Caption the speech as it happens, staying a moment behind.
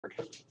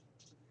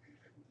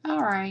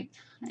Alright,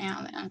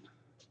 now then,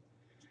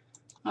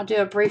 I'll do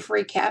a brief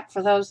recap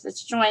for those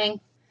that's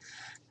joining.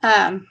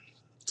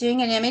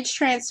 Doing an image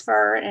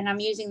transfer, and I'm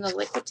using the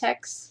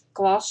Liquitex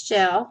Gloss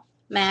Gel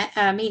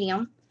matte,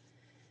 medium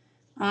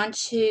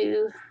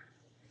onto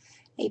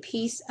a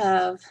piece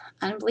of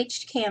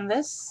unbleached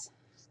canvas.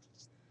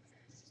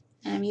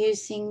 And I'm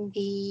using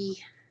the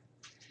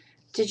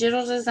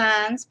Digital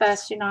Designs by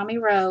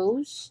Tsunami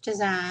Rose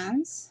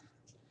Designs.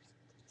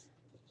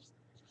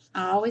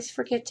 I always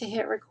forget to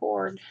hit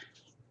record.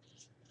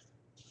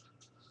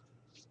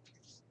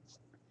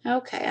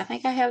 Okay, I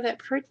think I have that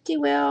pretty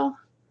well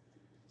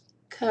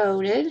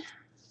coated.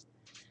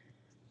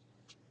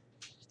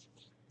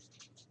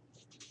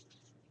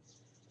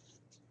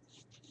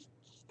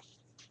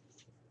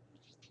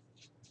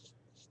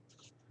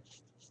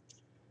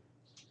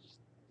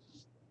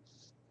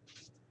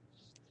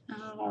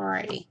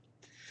 Alrighty,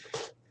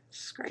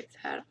 scrape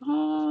that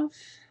off.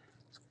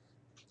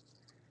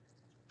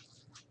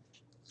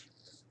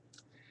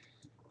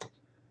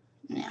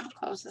 Now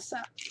close this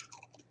up.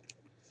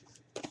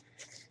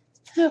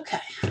 Okay,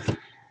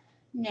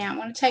 now I'm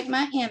going to take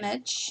my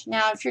image.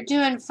 Now if you're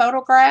doing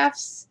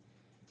photographs,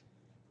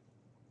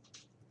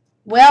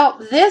 well,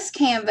 this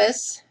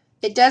canvas,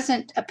 it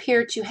doesn't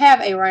appear to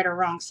have a right or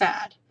wrong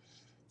side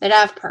that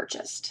I've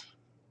purchased.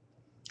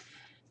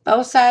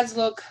 Both sides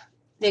look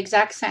the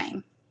exact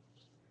same.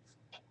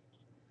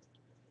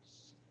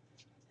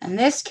 And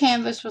this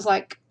canvas was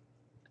like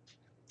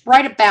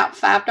right about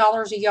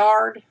 $5 a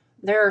yard.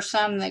 There are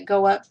some that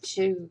go up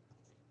to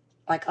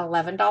like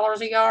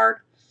 $11 a yard.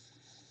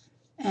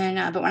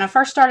 And but when I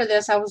first started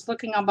this, I was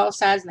looking on both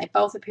sides, and they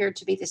both appeared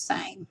to be the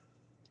same.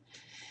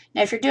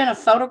 Now, if you're doing a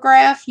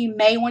photograph, you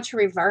may want to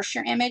reverse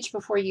your image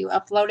before you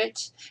upload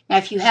it. Now,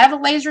 if you have a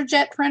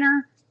LaserJet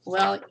printer,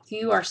 well,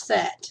 you are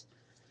set.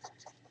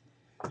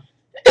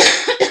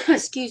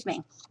 Excuse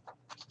me.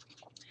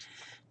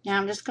 Now,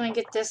 I'm just going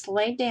to get this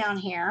laid down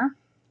here.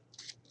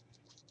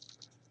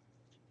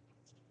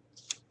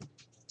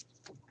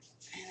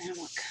 And then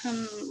we'll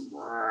come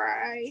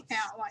right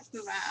out like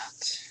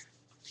that.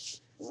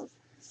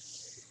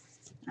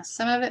 Now,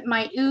 some of it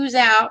might ooze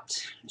out.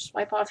 Just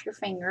wipe off your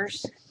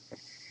fingers.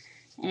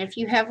 And if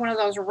you have one of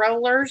those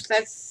rollers,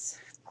 that's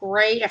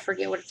great. I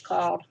forget what it's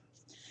called.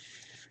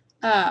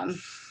 Or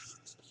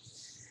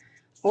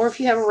if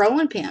you have a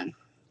rolling pin.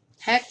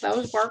 Heck,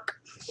 those work.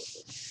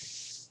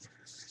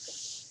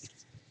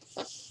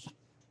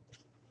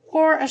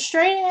 Or a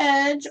straight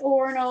edge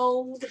or an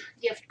old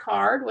gift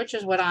card, which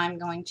is what I'm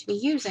going to be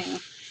using.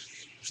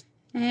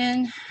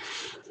 And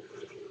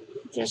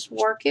just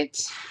work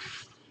it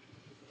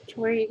to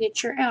where you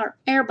get your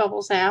air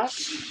bubbles out.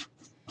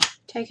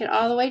 Take it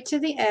all the way to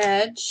the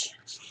edge.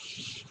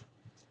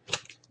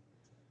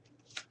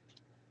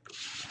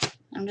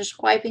 I'm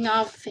just wiping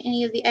off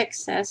any of the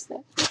excess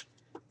that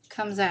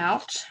comes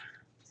out.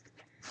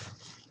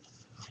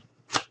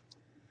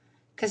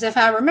 Because if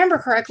I remember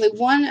correctly,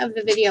 one of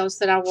the videos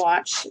that I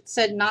watched, it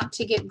said not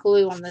to get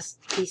glue on this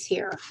piece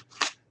here,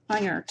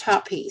 on your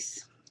top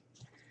piece.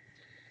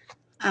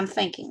 I'm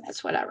thinking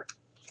that's what I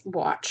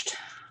watched.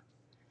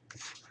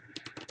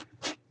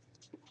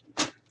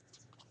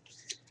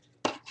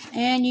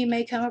 And you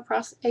may come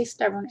across a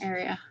stubborn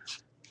area.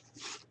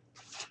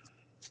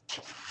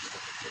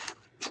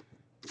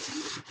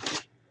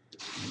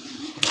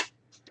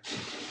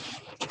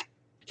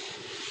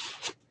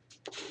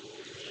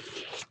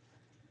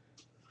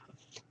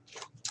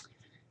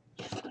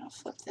 I'm going to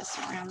flip this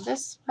around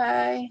this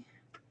way.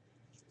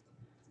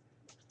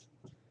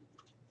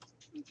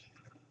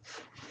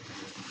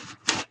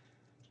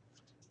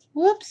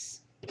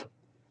 Whoops.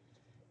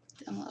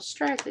 Them little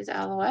stragglies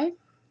out of the way.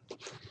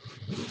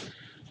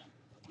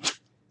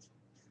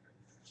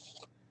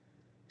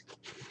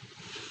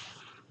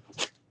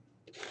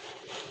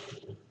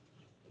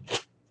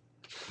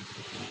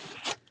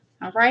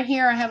 Now right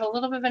here I have a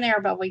little bit of an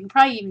air bubble. You can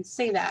probably even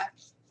see that.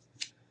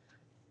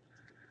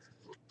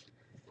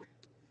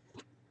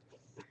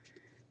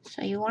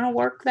 So you want to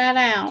work that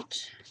out.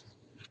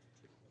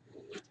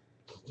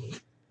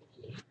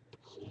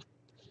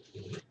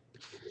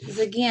 Because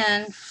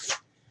again,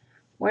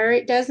 where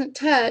it doesn't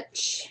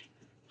touch,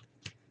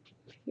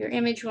 your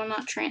image will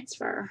not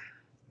transfer.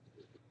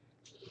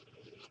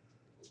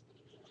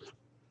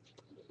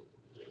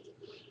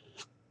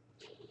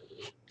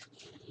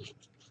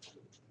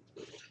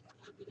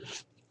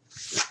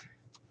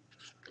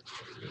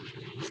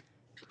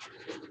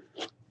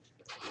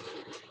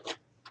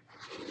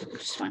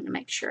 Just wanted to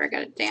make sure I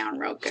got it down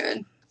real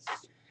good.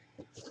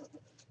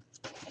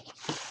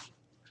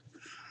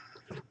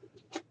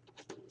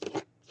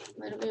 A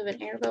little bit of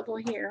an air bubble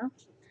here.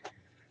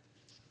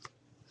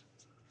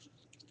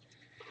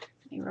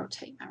 Let me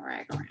rotate my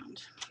rag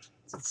around.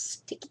 It's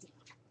sticky.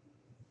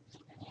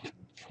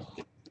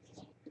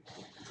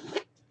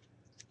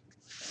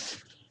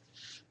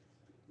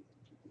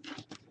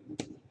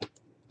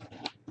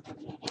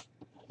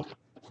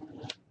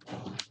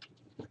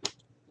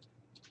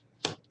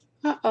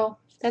 Uh-oh.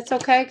 That's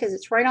okay because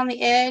it's right on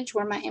the edge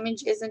where my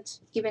image isn't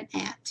even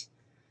at.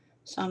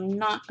 So I'm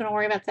not going to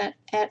worry about that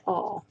at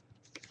all.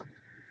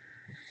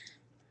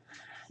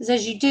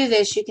 As you do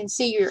this, you can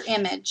see your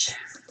image.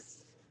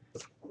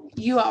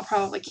 You all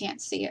probably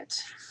can't see it,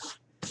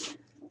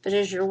 but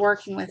as you're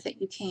working with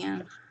it, you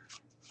can.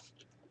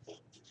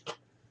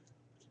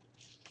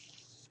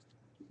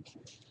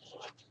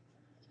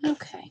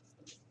 Okay.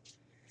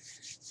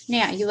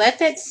 Now, you let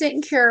that sit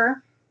and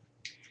cure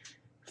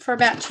for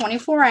about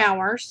 24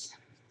 hours.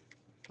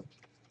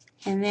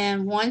 And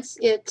then once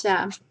it's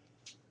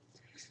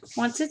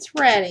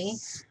ready,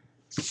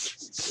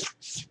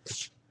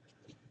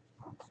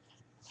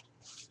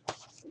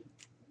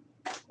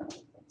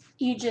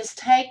 you just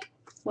take,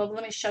 well,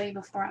 let me show you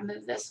before I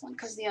move this one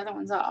because the other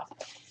one's off.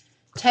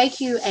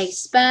 Take you a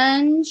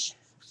sponge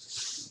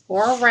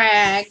or a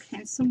rag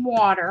and some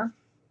water,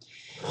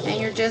 and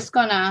you're just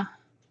going to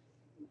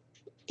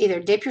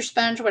either dip your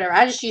sponge or whatever.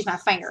 I just use my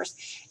fingers.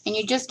 And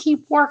you just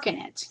keep working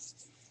it.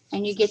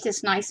 And you get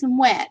this nice and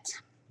wet.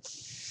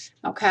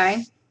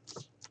 Okay?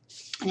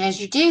 And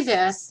as you do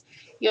this,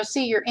 you'll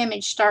see your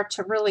image start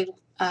to really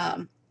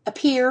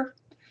appear.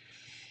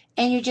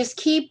 And you just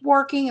keep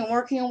working and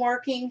working and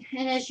working.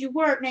 And as you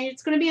work, now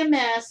it's going to be a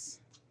mess.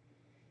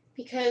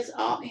 Because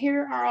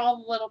here are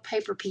all the little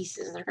paper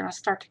pieces. They're going to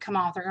start to come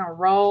off. They're going to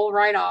roll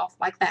right off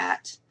like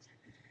that.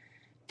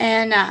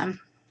 And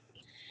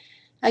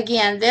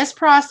again, this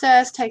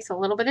process takes a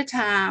little bit of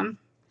time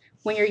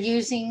when you're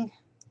using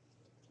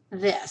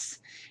this.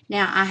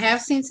 Now, I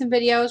have seen some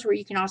videos where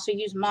you can also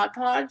use Mod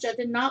Podge. I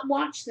did not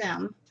watch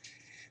them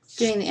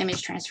doing the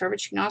image transfer,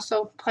 but you can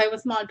also play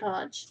with Mod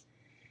Podge.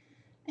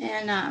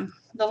 And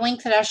the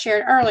link that I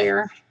shared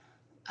earlier,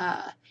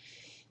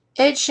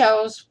 it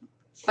shows,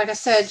 like I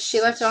said,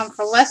 she left it on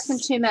for less than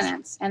 2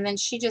 minutes, and then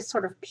she just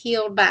sort of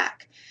peeled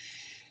back.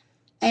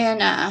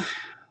 And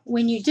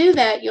when you do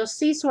that, you'll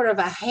see sort of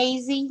a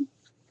hazy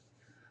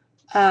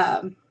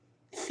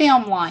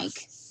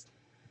film-like.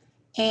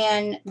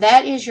 And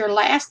that is your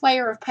last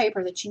layer of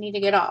paper that you need to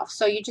get off.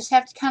 So you just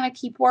have to kind of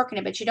keep working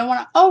it, but you don't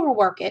want to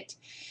overwork it,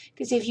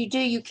 because if you do,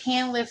 you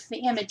can lift the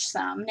image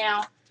some.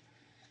 Now,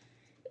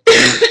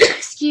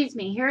 excuse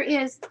me, here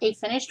is a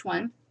finished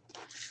one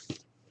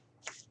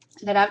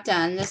that I've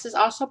done. This is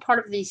also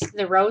part of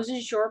the Rose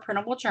is Your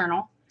printable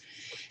journal.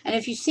 And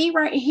if you see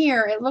right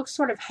here, it looks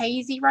sort of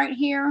hazy right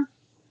here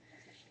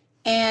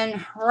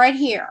and right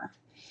here.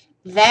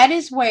 That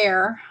is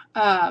where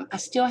I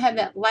still have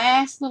that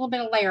last little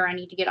bit of layer I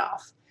need to get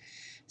off.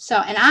 So,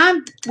 and I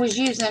was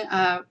using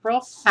a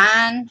real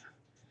fine,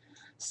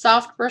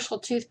 soft bristle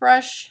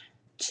toothbrush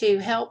to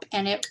help,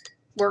 and it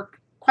worked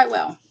quite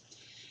well.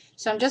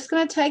 So I'm just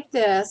going to take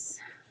this,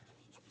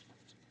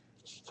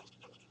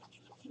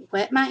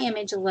 wet my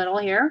image a little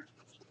here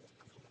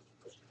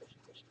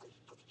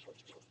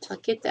to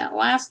get that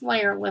last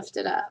layer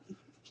lifted up.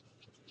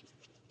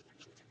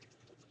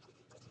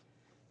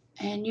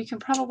 And you can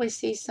probably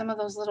see some of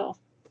those little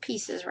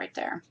pieces right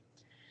there.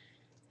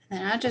 And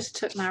then I just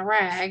took my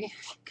rag,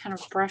 kind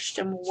of brushed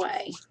them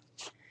away.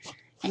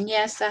 And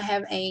yes, I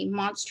have a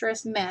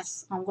monstrous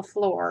mess on the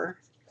floor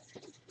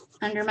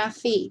under my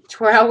feet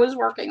where I was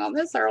working on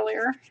this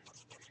earlier.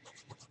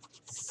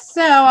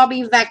 So I'll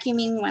be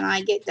vacuuming when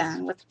I get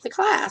done with the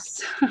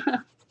class.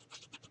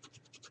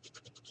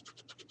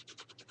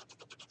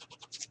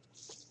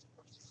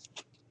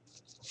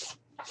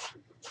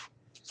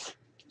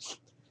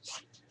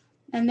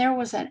 And there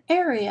was an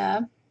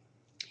area.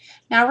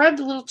 Now I rubbed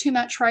a little too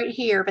much right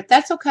here, but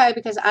that's okay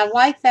because I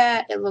like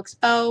that. It looks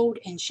old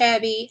and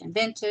shabby and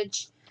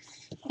vintage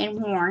and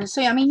worn.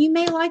 So I mean, you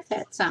may like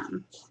that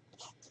some.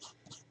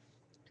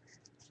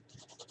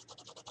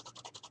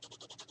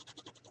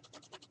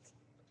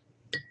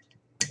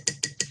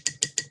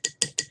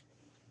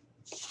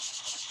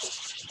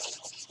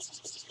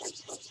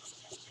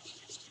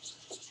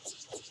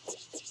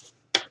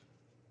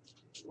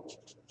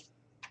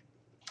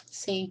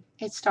 See,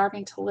 it's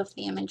starting to lift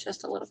the image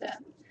just a little bit.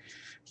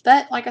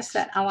 But like I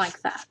said, I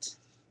like that.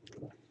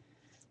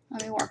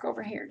 Let me work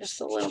over here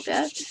just a little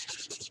bit.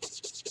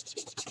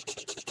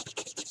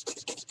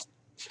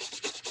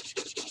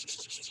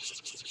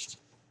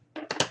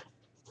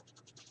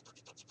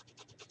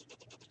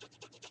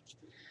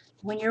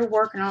 When you're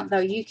working on it, though,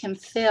 you can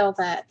feel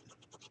that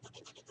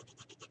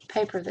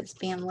paper that's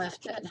being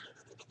lifted.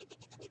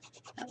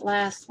 That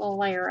last little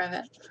layer of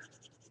it.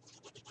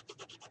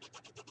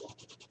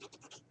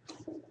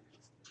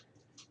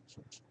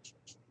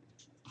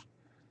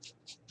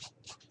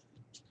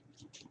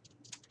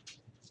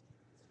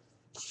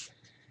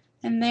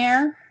 And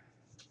there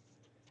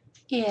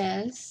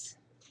is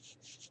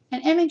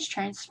an image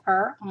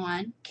transfer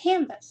on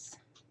canvas.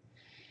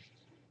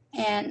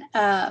 And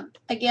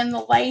again,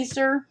 the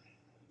laser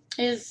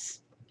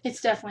it's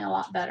definitely a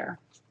lot better.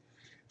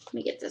 Let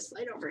me get this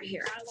laid over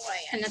here out of the way.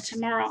 And then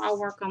tomorrow I'll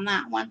work on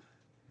that one.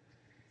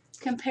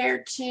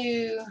 Compared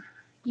to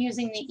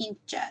using the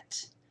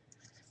inkjet.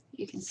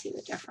 You can see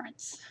the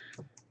difference.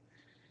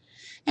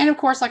 And of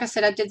course, like I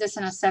said, I did this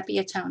in a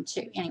sepia tone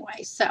too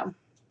anyway. So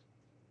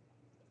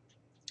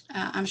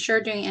I'm sure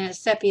doing it in a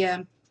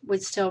sepia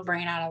would still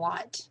bring it out a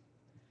lot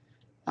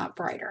a lot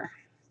brighter.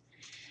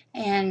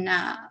 And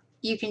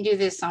you can do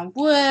this on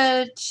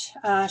wood.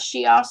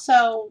 She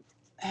also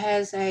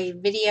has a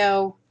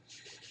video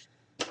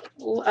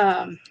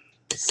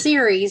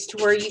series to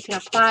where you can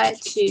apply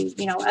it to,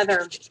 you know,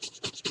 other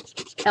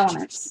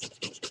elements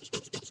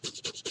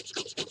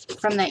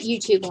from that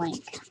YouTube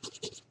link.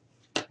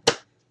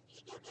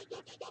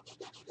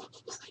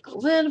 Looks like a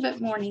little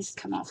bit more needs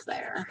to come off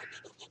there.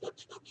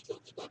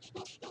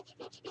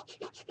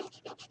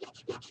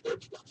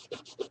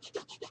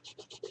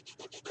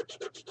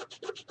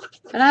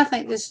 But I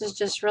think this is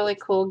just really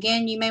cool.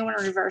 Again, you may want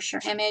to reverse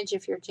your image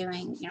if you're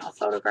doing, you know, a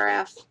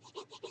photograph.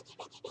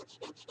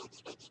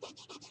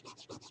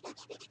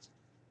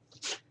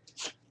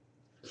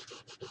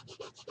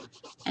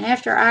 And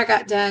after I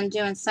got done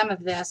doing some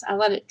of this, I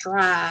let it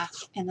dry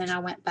and then I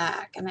went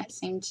back, and that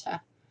seemed to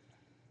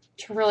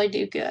really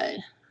do good.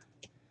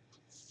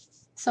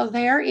 So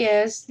there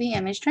is the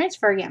image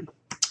transfer again.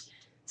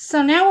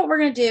 So now what we're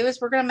going to do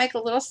is we're going to make a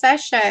little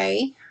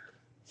sachet,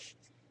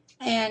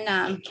 and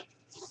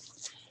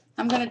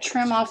I'm going to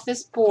trim off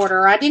this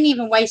border. I didn't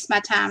even waste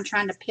my time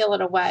trying to peel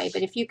it away,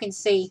 but if you can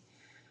see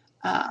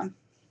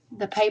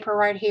the paper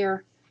right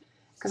here,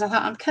 because I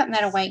thought I'm cutting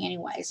that away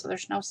anyway, so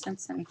there's no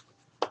sense in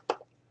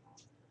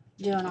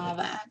doing all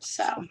that.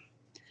 So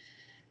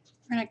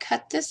we're going to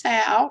cut this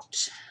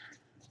out.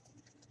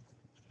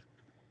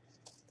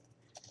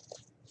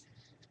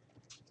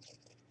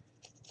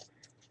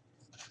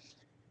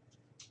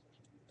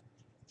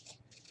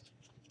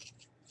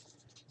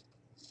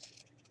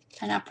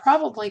 And I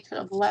probably could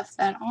have left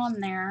that on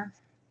there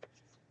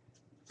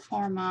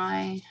for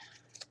my,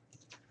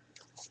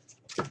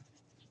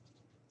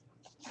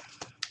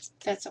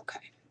 that's okay.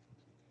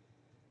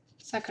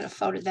 So I could have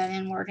folded that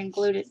inward and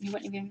glued it and you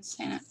wouldn't have even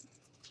seen it.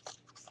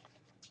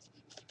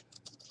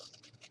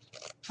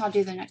 I'll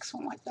do the next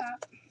one like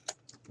that.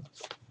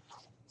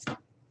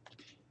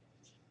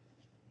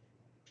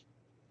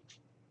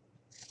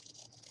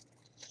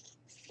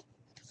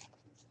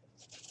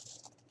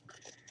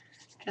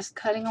 Just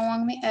cutting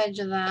along the edge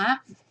of that.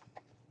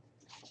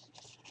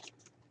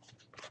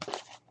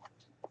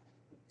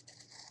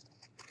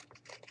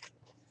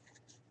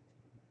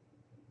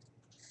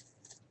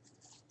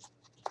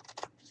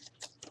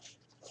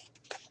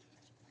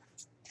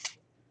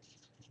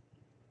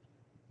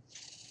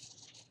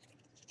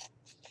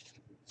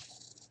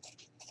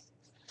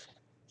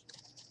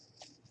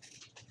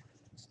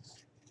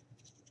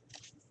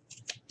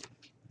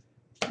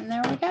 And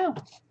there we go.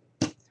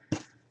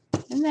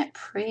 Isn't that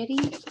pretty?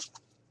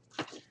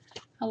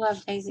 I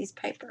love Daisy's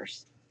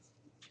papers.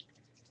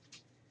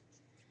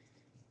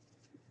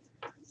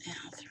 Now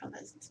I'll throw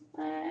this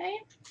away.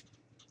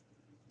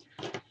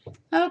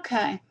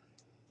 Okay.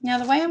 Now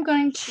the way I'm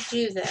going to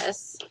do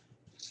this,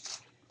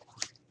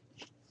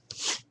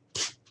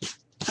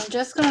 I'm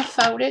just going to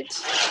fold it.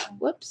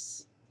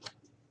 Whoops.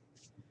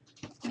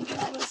 Let me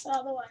get all this out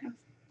of the way.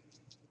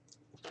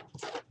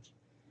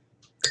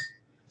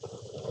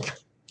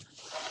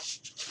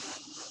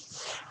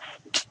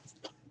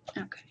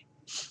 Okay.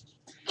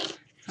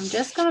 I'm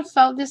just going to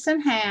fold this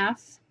in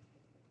half,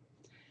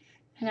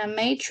 and I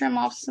may trim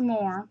off some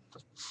more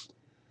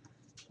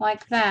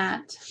like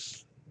that.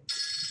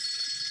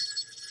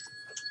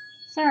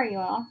 Sorry, you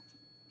all.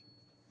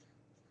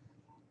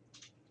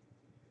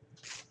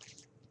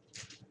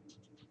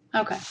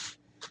 Okay.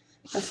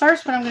 The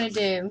first what I'm going to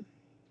do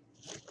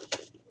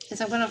is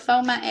I'm going to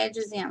fold my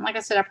edges in. Like I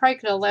said, I probably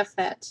could have left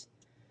that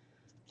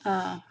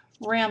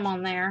rim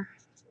on there.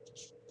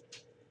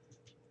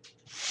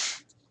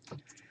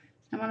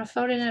 I'm going to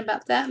fold it in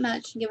about that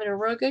much and give it a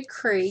real good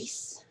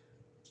crease.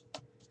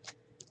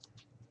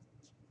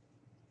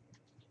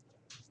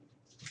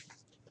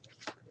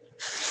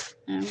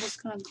 And I'm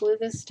just going to glue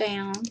this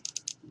down.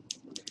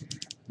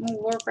 I'm going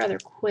to work rather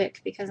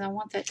quick because I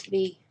want that to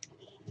be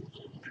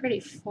pretty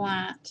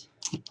flat.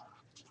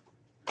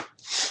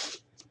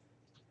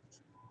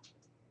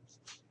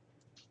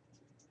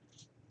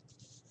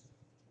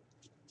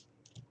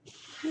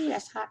 Ooh,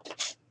 that's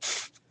hot.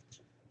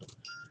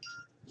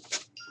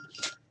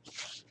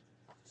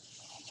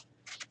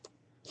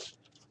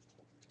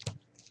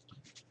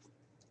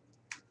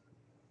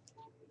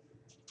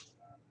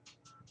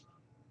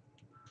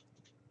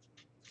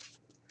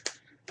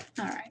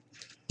 Alright.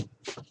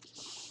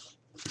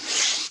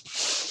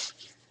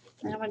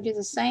 Then I'm going to do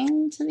the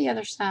same to the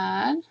other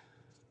side.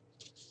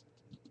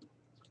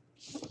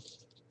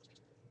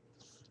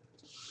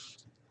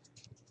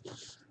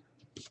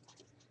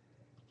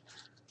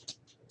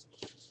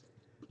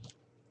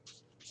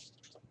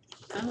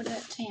 Fold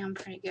that down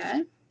pretty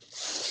good.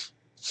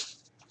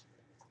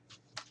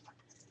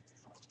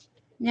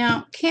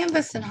 Now,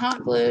 canvas and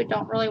hot glue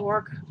don't really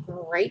work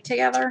great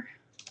together.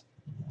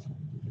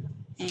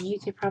 And you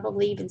could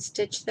probably even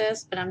stitch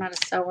this, but I'm not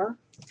a sewer.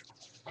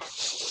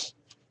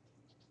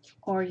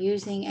 Or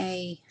using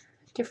a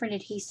different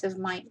adhesive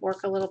might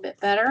work a little bit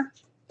better.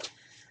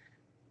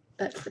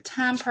 But for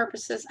time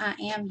purposes, I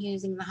am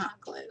using the hot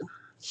glue.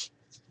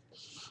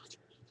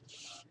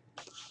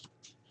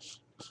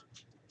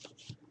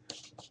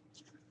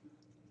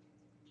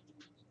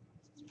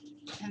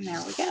 And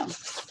there we go.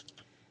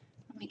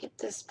 Let me get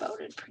this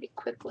folded pretty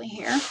quickly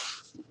here.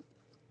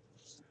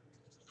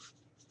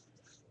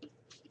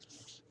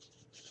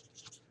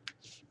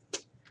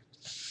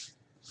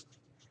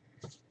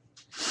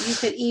 You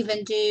could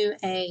even do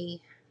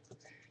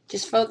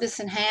just fold this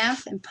in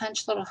half and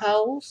punch little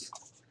holes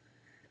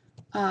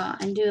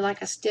and do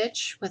like a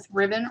stitch with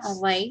ribbon or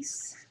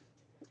lace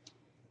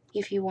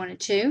if you wanted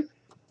to.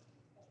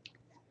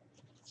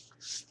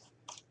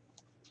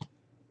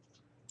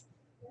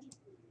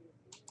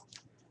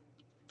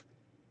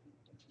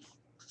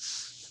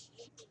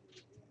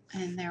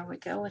 And there we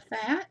go with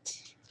that.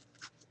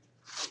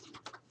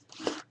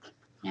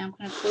 Now I'm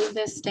going to glue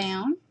this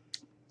down.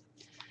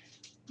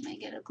 Let me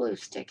get a glue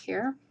stick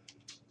here.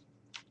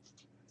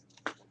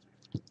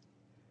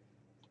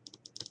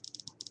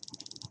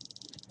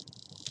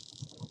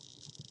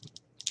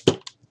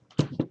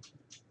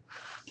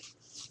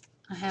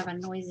 I have a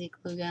noisy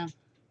glue gun.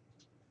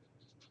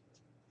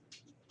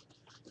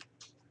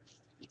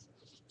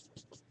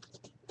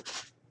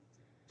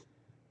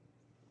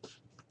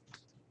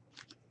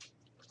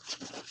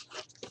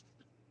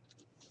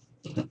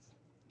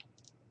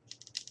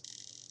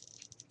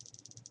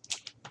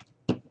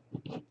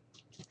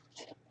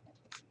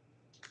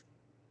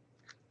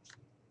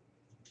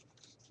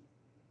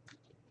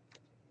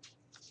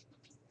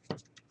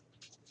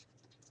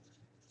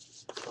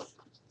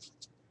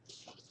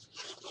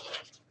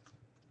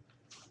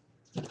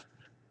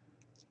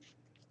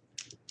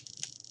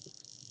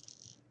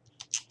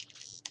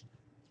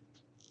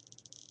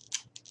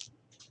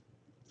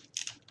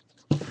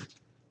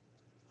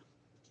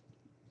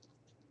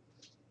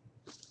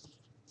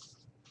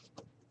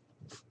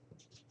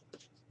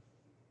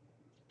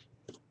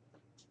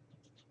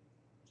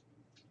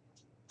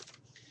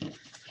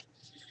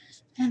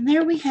 And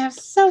there we have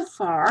so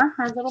far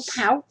our little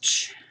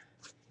pouch.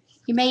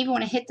 You may even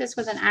want to hit this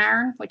with an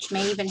iron, which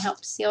may even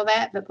help seal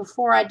that. But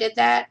before I did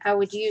that, I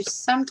would use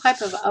some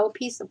type of old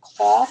piece of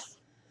cloth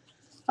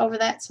over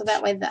that, so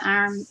that way the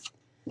iron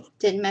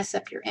didn't mess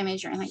up your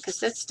image or anything,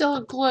 because it's still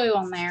a glue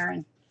on there.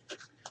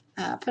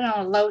 And put it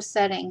on a low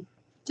setting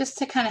just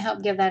to kind of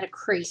help give that a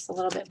crease a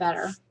little bit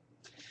better.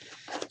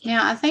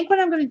 Now I think what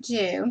I'm going to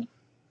do,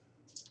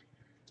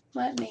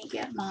 let me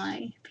get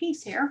my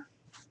piece here.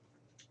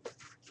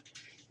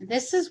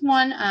 This is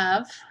one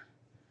of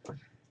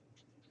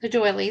the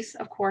doilies,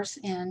 of course,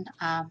 in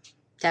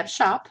Deb's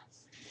shop.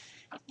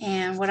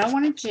 And what I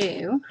want to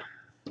do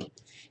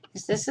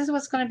is, this is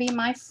what's going to be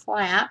my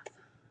flap.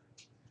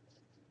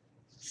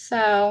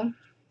 So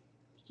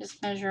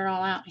just measure it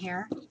all out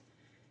here.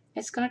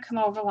 It's going to come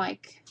over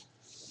like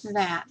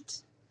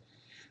that.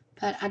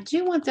 But I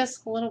do want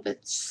this a little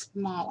bit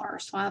smaller.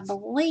 So I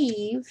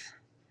believe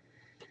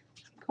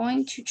I'm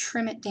going to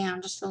trim it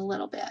down just a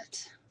little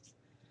bit.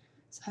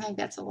 So I think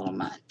that's a little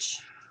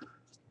much.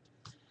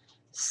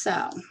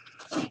 So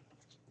let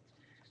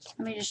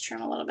me just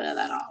trim a little bit of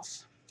that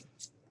off.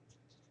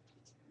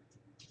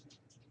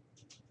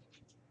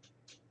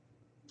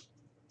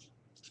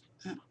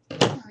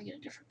 Let me get a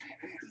different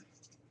paper here.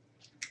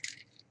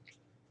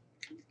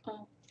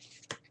 Oh.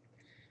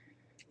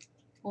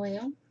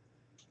 Well,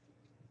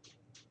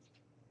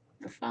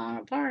 they're falling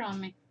apart on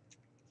me.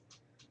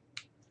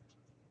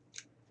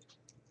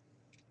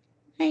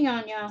 Hang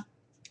on, y'all.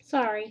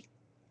 Sorry.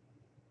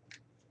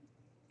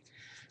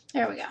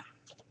 There we go.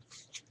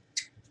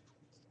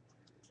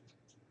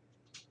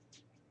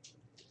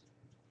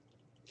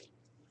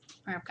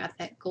 Where I've got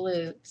that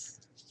glue, it's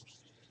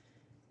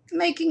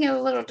making it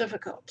a little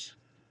difficult.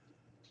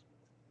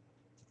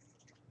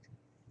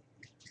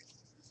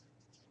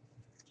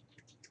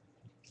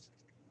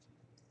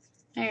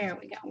 There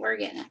we go. We're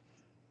getting it.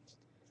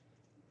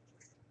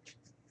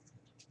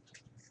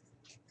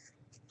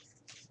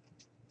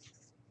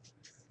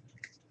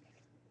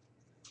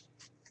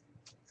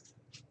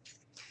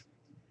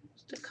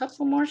 Just a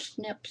couple more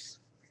snips.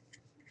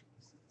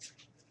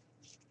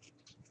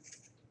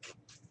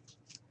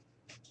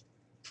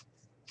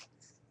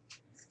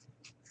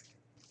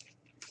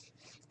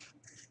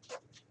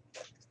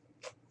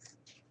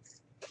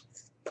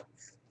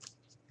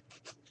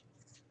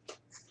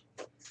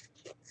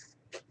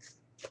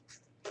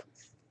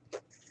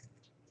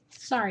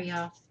 Sorry,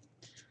 y'all.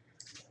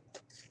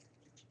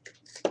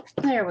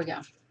 There we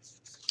go.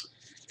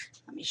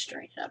 Let me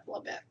straighten it up a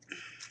little bit.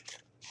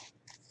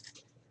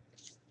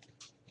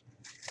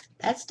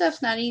 That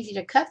stuff's not easy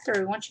to cut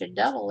through once you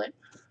double it.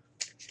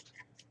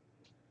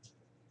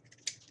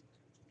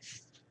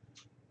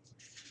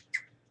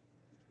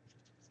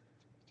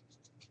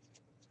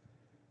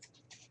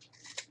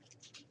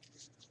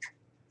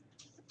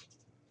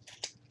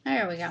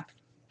 There we go.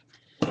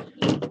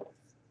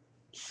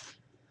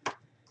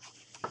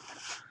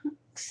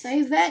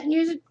 Save that and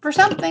use it for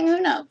something, who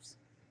knows?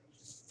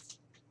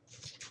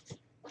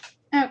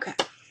 Okay.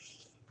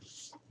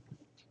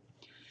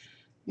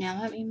 Now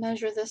let me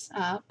measure this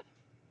up.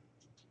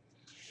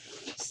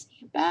 Let's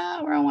see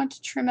about where I want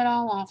to trim it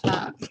all off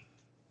at.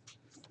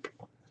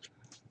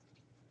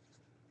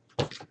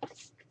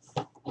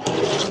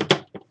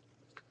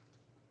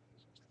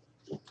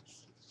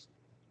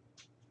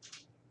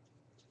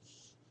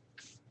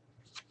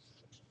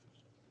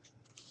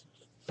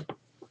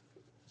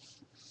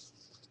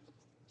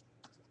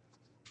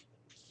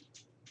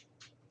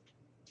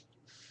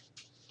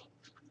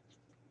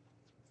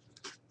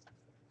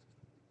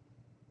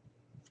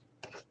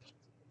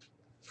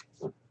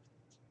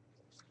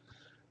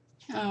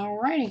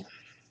 Alrighty.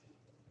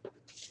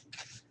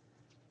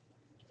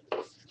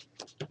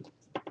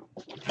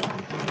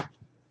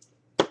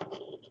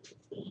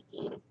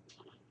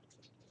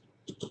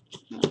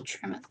 I'll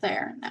trim it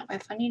there. That way,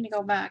 if I need to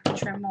go back and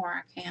trim more,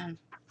 I can.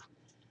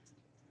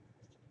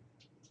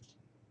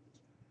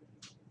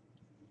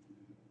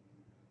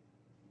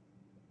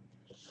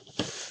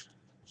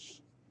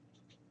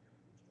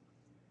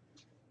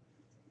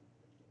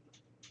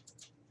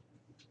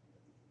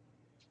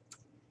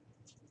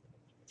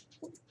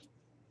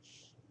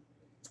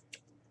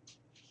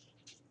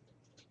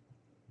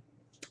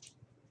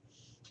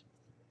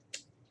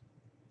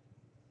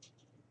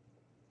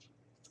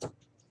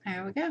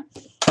 There we go.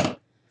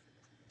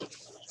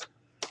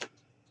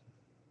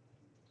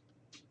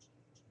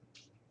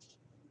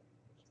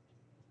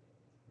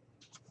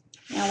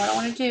 Now what I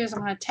want to do is I'm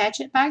going to attach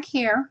it back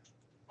here.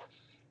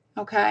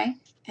 Okay.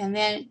 And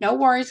then no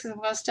worries because I'm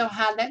going to still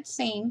have that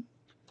seam.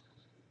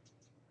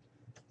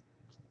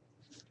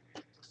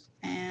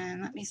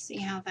 And let me see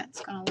how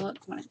that's going to look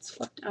when it's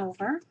flipped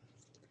over.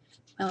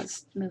 Well,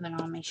 it's moving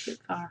on me. Shoot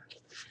far.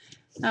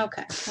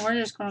 Okay. We're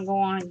just going to go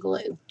on and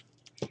glue.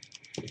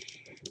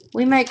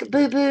 We make a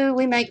boo-boo.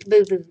 We make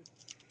boo-boo.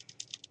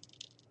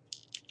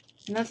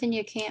 Nothing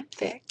you can't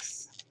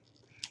fix.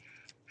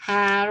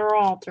 Hide or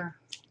alter.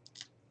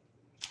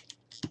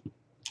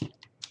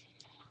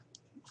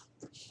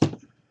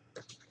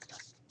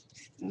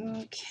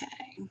 Okay.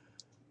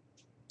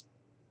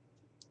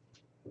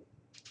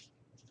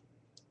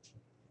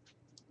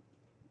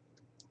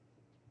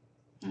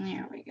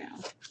 There we go.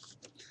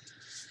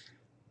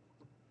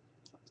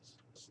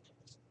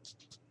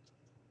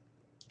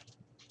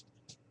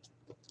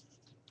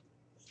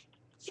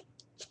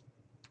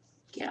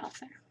 Get off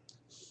there.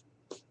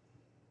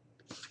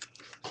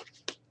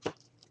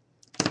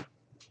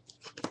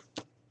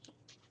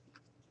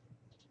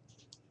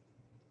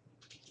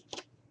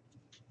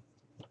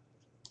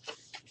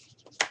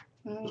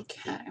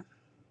 Okay.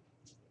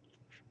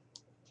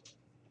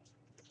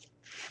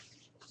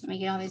 Let me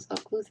get all these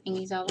little glue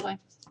thingies out of the way.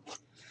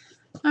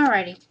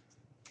 Alrighty.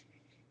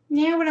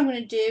 Now what I'm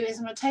going to do is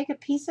I'm going to take a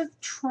piece of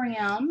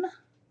trim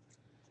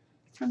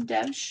from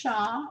Deb's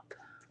shop.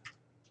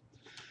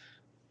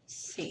 Let's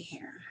see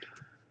here.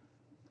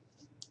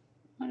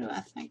 What do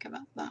I think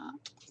about that?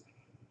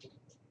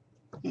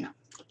 No.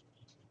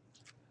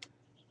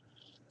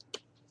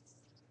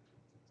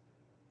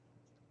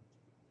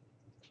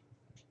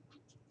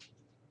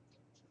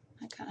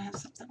 I gotta have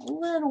something a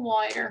little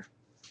wider.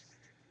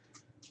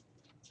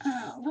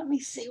 Let me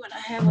see what I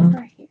have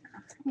over here.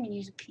 I'm going to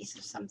use a piece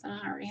of something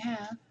I already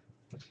have.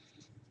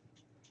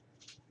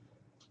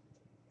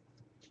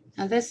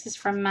 Now this is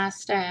from my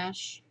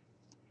stash.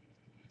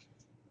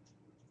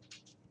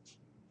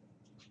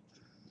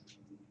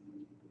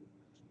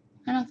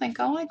 I don't think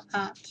I like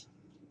that.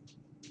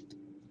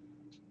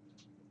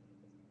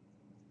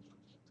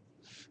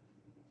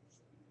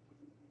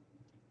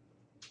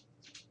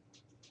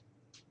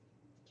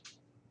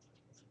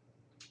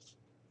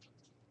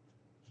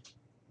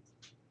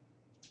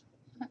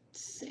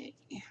 Let's see.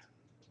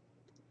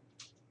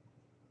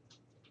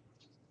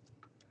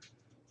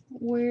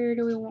 Where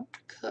do we want to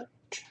cut?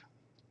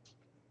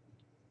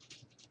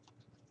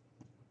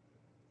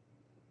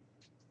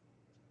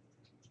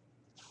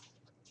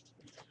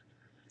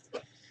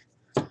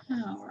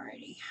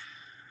 Alrighty.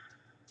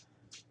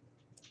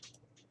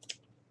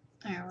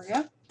 There we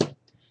go.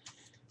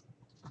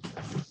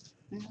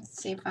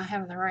 Let's see if I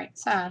have the right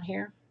side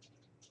here.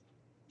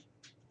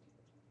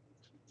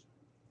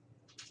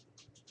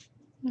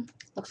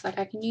 Looks like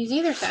I can use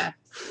either side.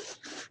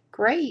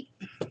 Great.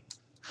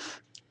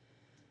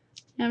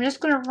 Now I'm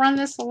just going to run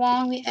this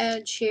along the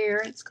edge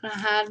here. It's going to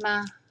hide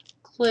my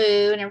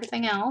glue and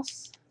everything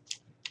else.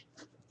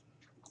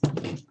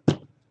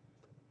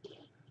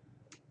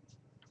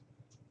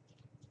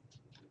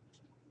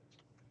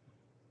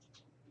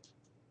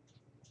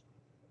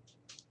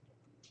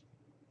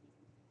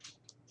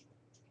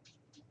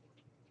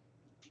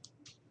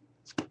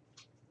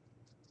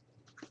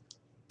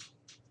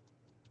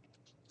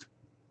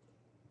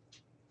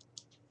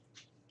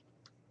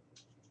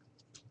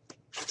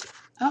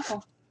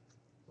 Uh-oh.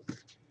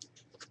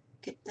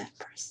 Get that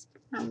pressed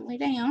firmly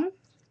down.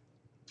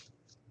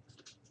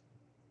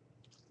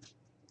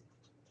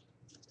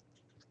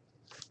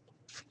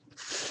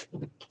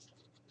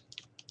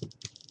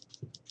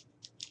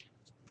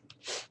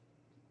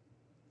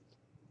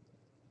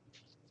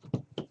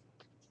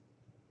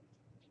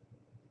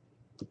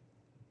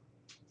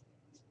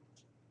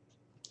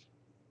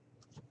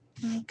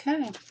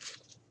 Okay.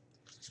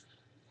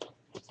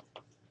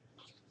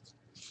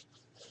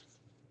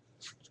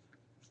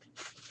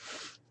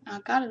 I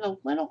got it a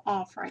little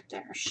off right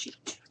there.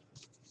 Shoot.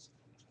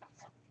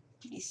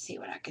 Let me see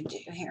what I can do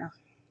here.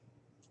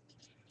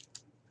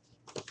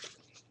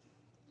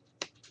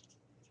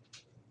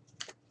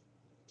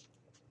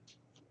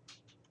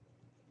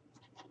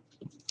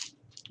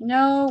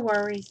 No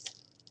worries.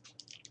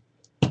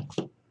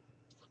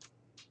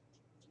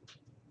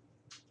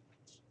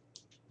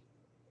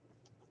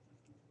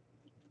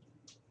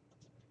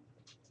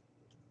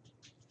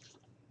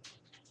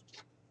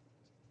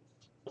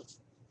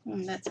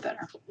 That's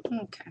better.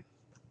 Okay.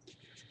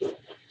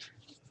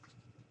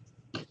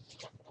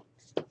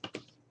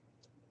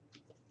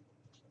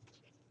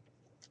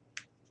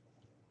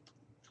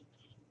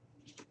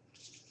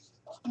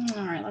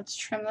 All right, let's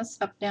trim this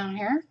up down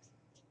here.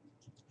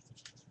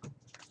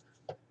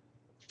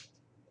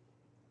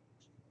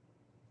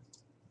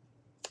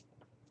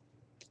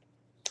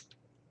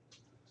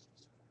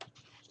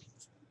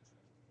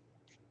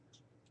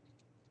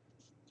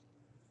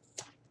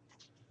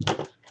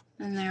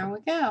 And there we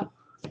go.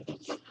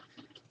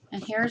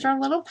 And here's our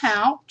little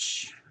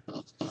pouch.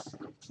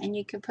 And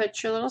you can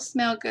put your little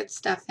smell good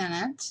stuff in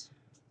it.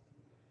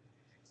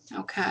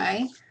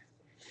 Okay.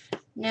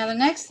 Now the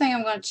next thing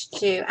I'm going to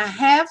do, I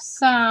have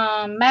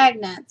some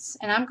magnets,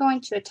 and I'm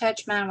going to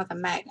attach mine with a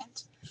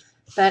magnet.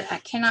 But I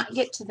cannot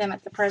get to them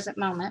at the present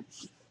moment.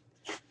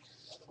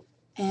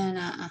 And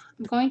I'm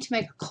going to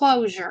make a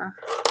closure.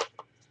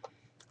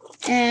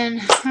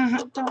 And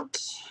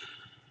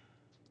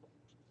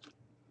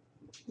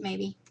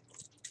maybe.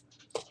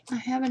 I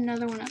have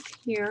another one up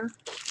here.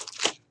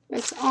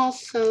 It's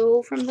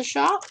also from the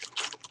shop.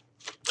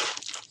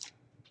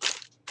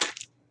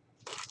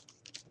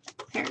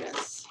 There it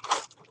is.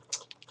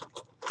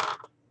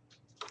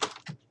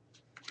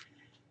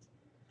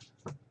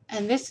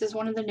 And this is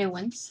one of the new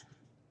ones.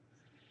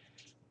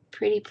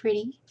 Pretty,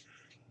 pretty.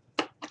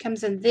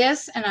 Comes in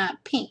this and a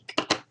pink.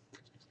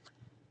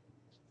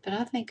 But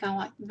I think I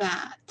like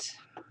that.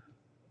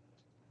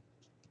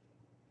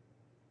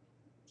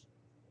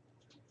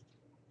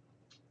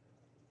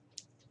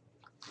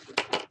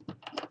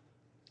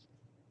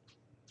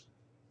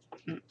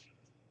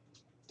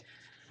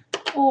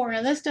 Or,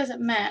 now this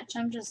doesn't match.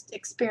 I'm just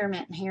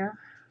experimenting here.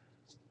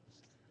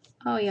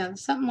 Oh yeah,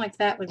 something like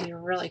that would be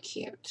really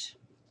cute.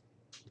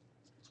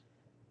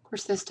 Of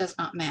course, this does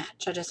not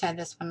match. I just had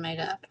this one made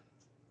up.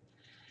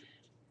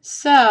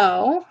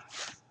 So,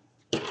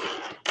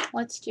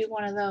 let's do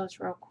one of those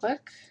real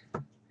quick. I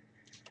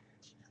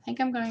think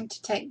I'm going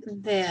to take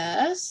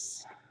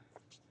this.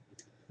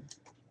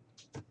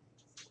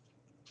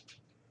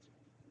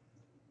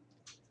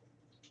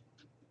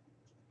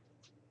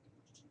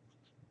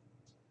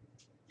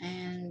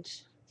 And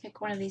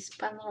pick one of these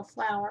fun little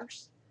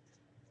flowers.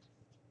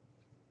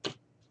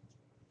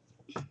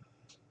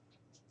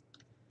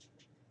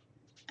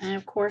 And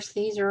of course,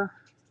 these are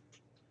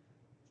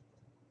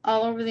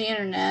all over the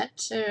internet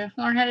to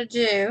learn how to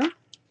do.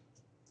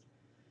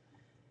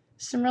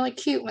 Some really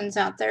cute ones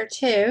out there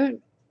too.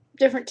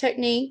 Different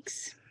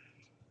techniques.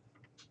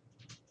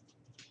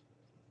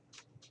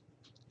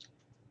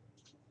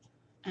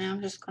 And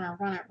I'm just going to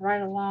run it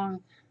right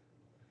along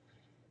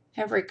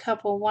every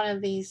one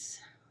of these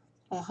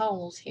little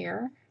holes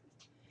here.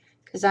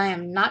 Because I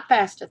am not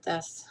fast at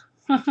this.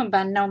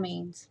 By no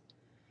means.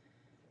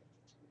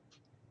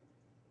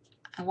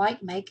 I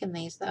like making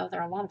these though.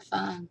 They're a lot of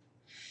fun.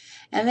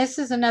 And this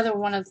is another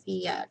one of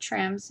the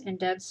trims in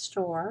Deb's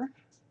store.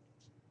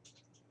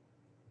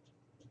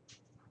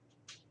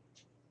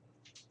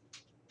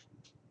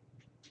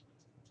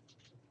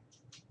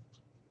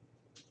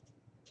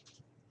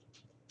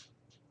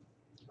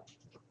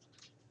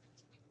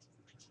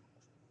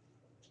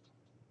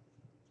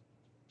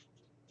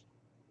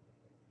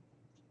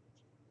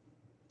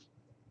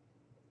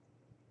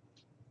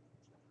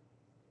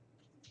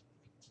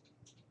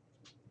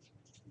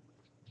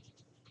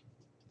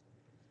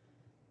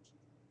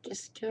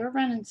 Just do a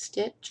running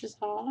stitch is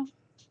all.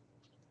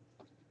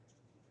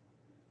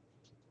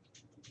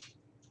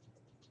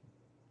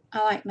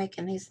 I like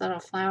making these little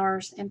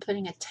flowers and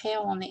putting a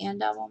tail on the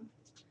end of them.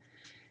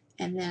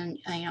 And then,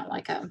 you know,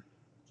 like a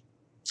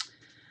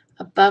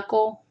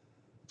buckle.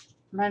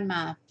 Run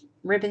my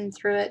ribbon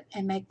through it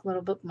and make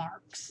little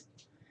bookmarks.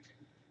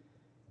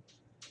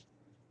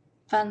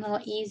 Fun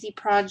little easy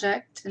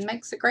project and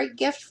makes a great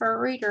gift for a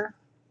reader.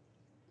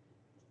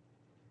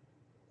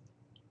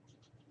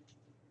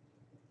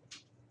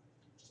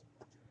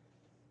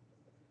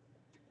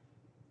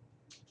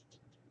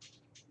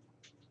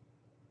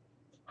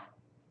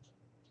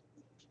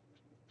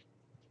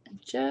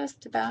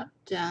 Just about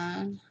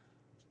done.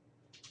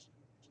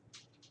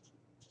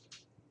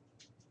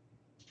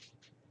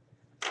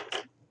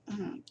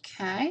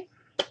 Okay.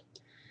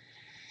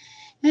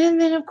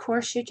 And then of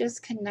course you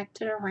just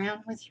connect it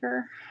around with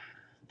your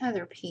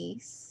other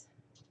piece.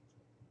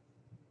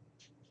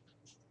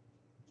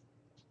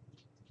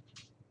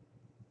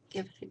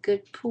 Give it a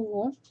good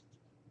pull.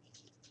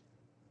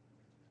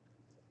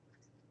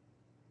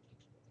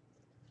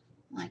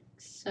 Like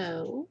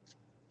so.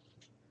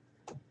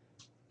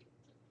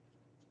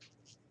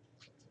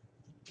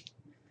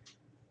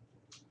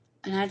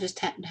 And I just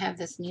happen to have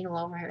this needle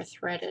over here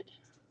threaded.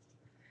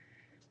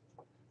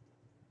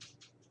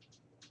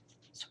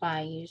 That's why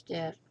I used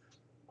it.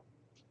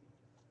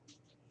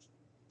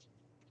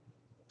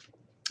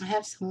 I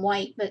have some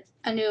white, but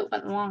I knew it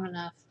wasn't long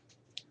enough.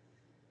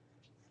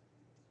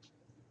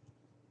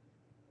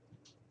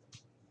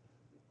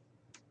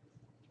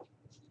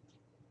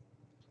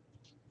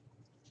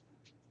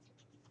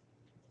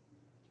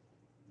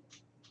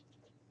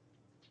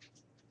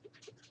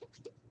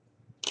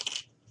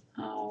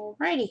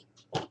 Alrighty.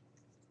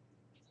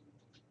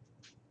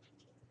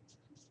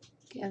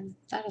 Give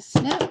that a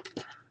snip.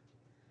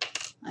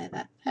 Lay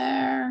that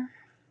there.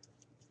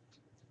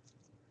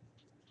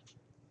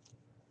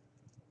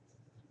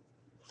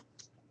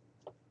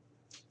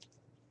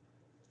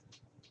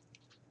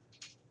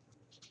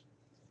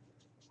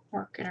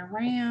 Work it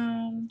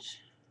around.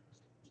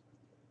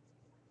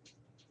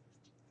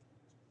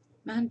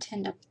 Mine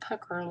tend to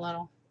pucker a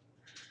little.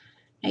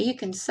 Now you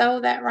can sew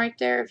that right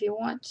there if you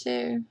want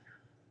to,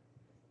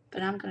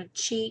 but I'm going to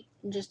cheat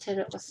and just hit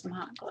it with some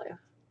hot glue.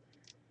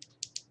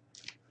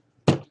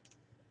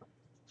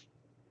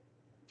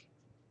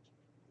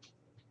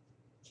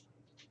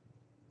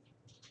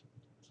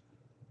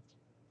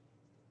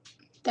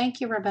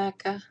 Thank you,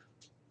 Rebecca.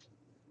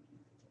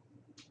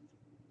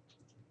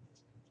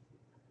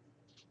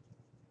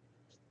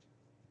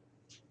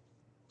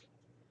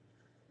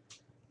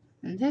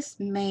 And this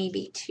may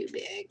be too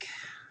big.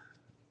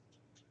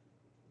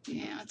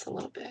 Yeah, it's a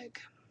little big.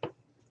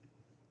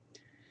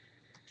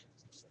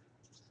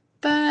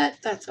 But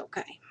that's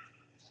okay.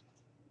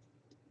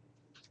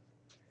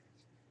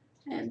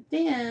 And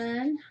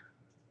then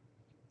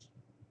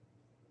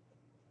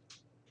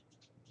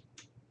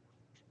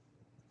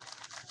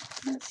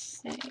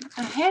let's see.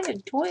 I had a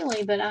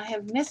doily, but I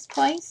have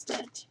misplaced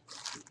it.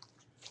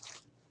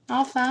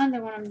 I'll find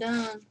it when I'm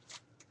done.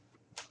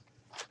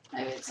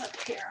 Maybe it's up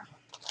here.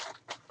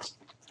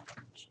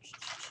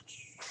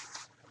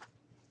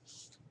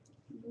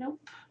 Nope.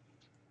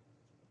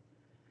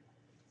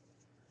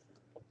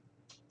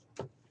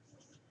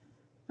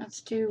 Let's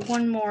do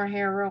one more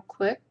here real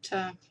quick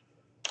to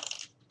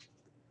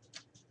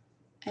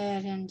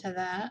add into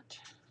that.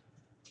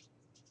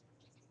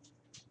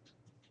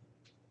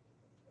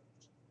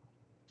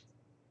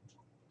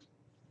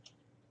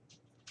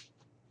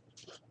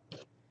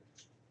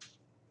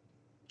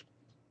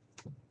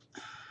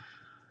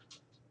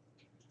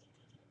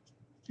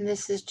 And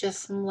this is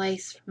just some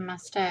lace from my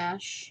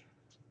stash.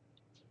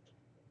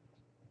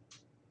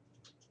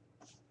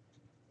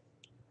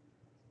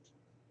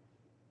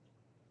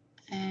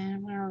 And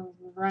I'm going to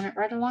run it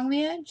right along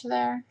the edge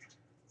there.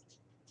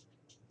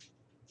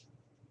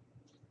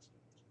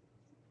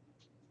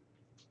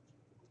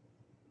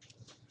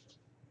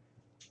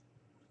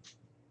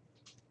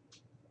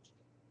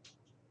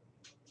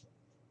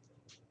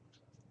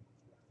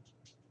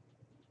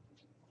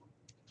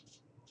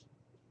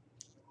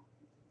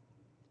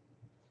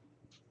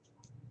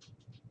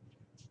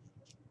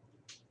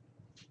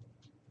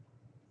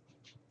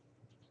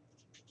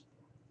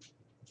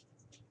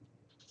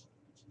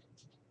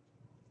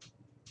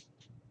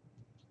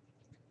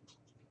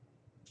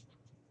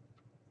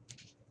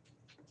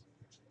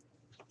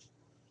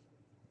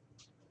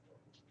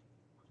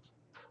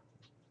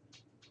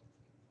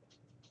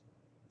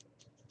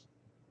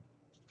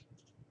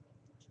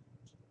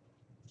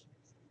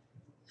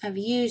 I've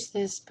used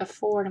this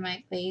before to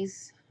make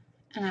these,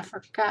 and I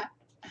forgot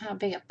how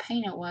big a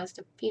pain it was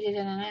to feed it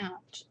in and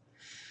out.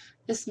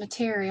 This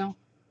material.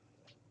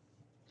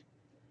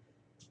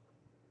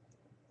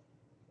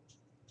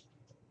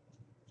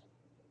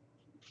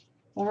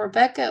 Well,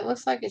 Rebecca, it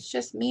looks like it's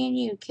just me and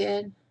you,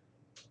 kid.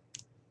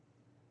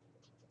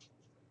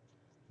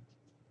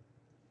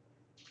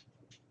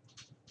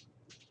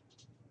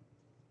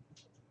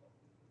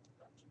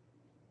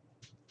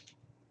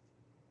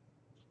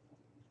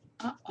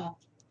 Uh-oh.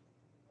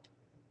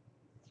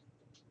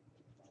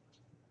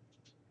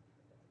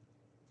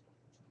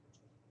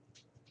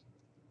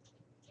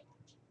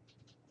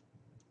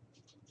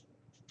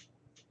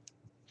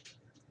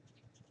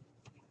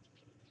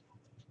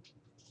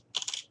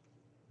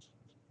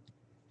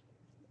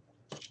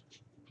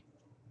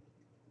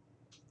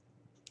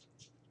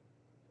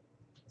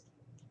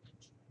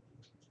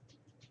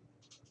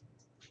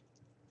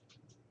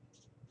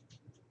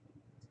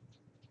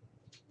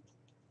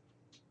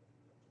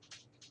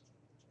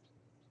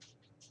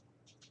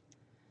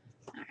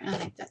 I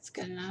think that's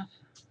good enough.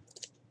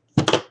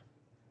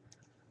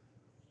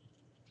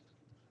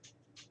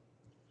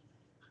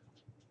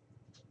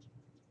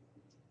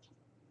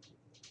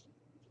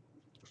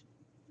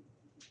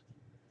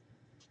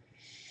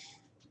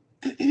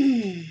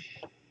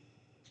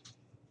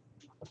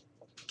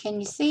 Can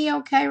you see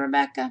okay,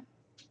 Rebecca?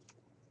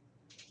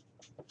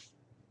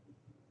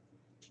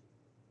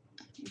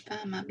 Let me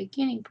find my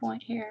beginning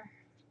point here.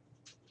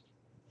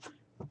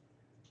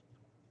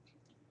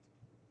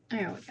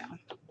 There we go.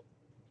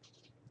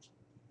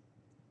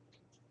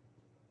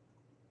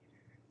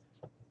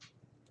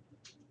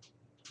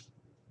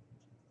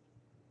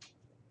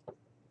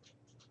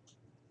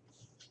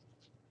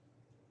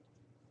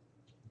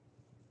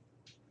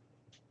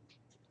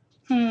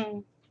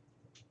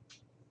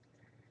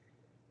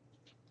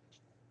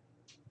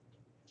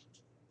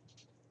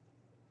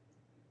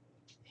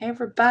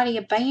 Everybody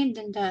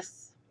abandoned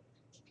us.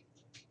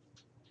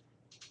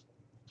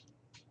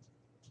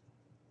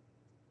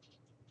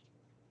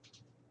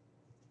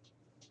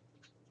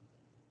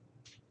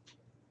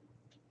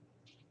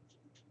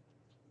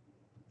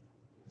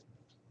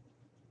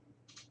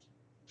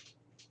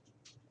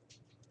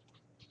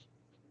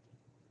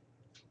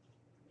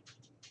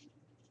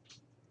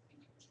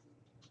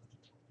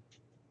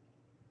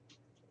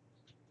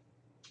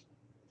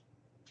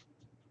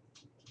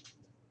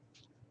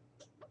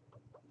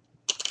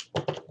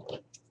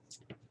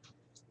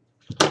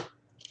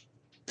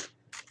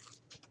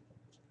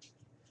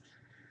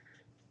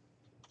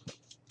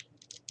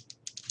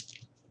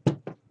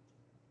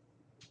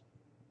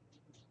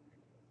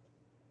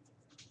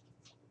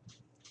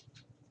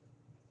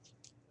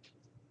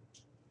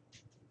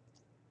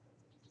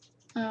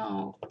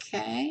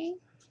 Okay.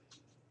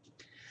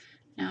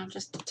 Now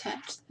just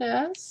attach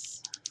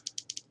this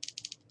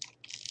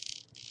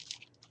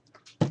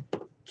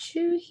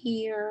to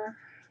here.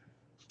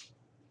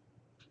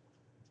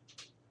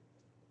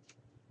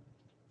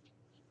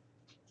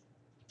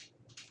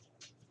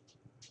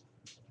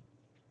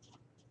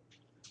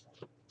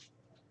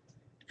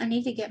 I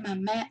need to get my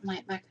mat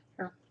light back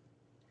here.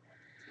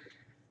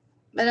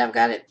 But I've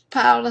got it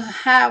piled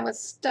high with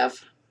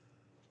stuff.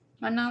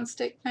 My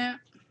nonstick mat.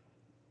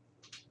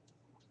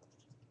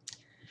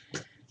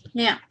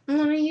 Now, I'm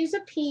going to use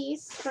a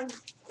piece from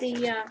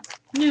the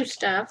new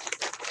stuff.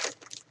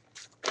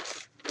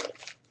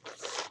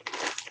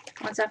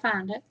 Once I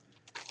find it.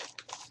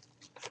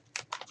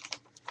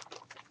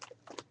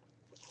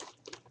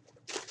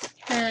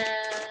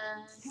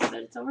 But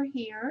it's over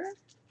here.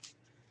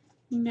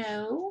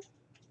 No.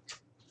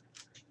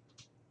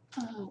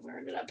 Oh,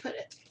 where did I put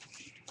it?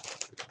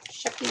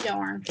 Shucky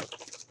darn.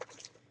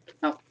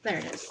 Oh, there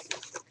it is.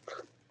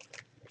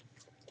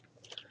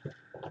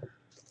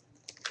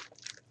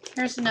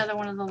 Here's another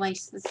one of the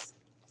laces.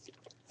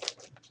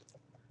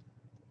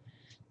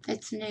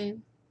 It's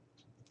new.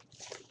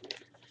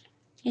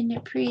 Isn't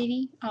it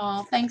pretty?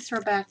 Oh, thanks,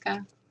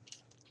 Rebecca.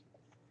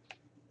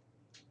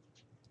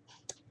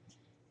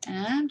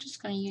 And I'm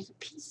just going to use a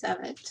piece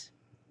of it.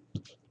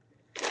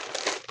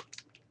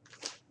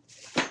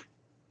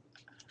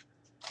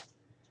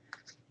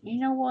 You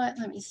know what?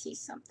 Let me see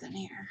something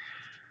here.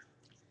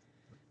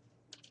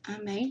 I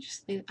may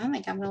just leave, I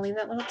think I'm going to leave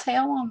that little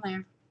tail on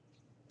there.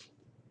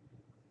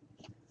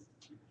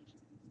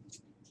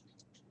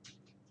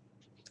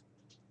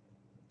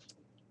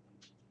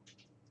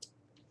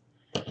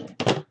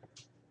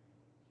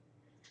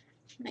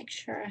 Make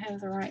sure I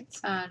have the right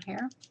side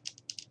here.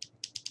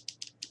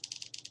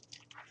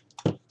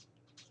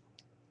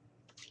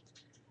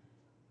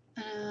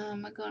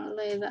 I'm going to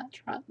lay that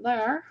right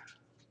there.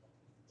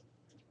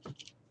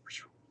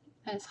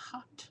 That is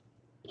hot.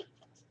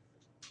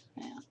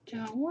 Now, do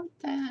I want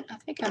that? I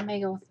think I may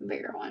go with the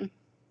bigger one.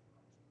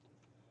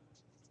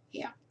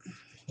 Yeah.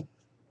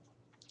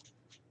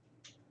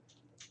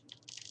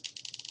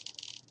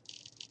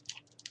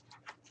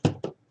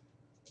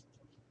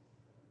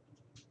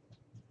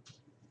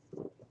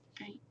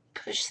 I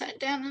push that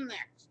down in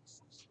there.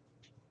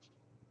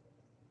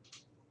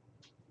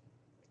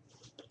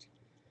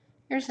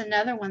 Here's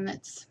another one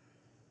that's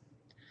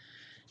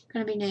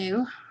going to be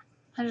new.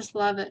 I just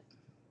love it.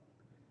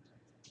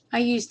 I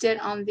used it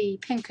on the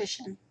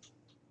pincushion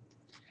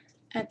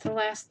at the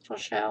last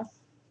little show.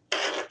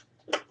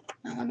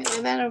 Now let me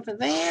lay that over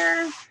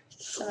there.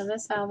 Some of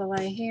this out of the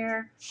way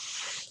here.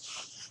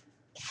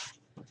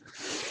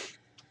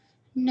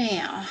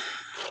 Now,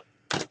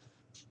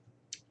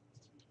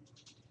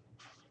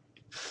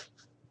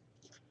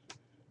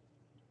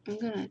 I'm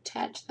going to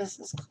attach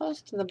this as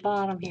close to the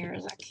bottom here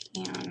as I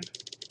can.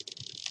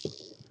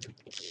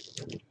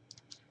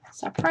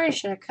 So I probably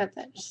should have cut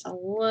that just a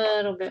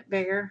little bit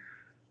bigger.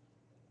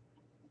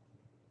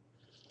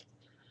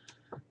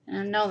 And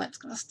I know that's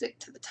going to stick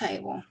to the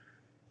table.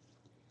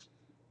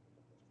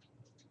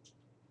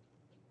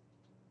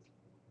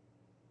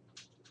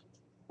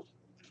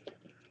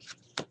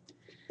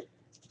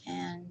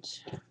 And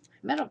my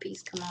metal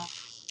piece come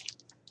off.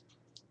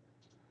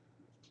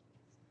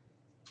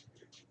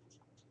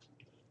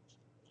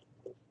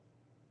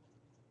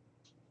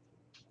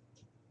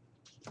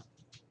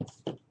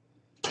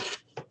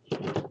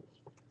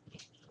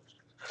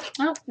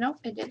 Oh, nope,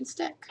 it didn't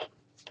stick.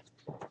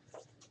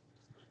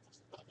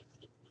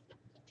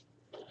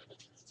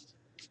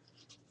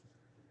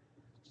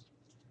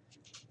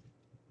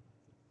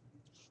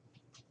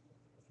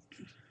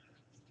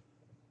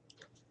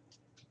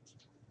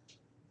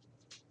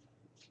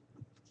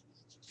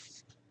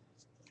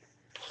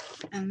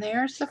 And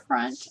there's the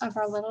front of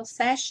our little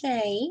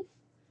sachet.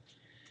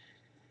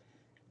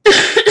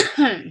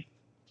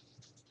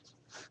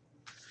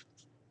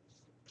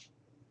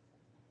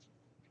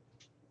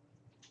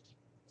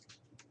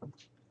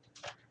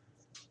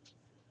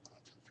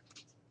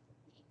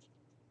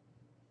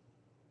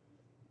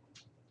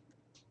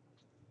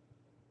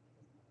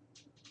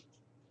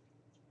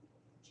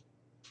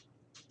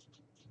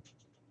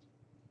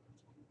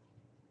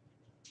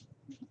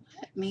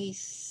 Let me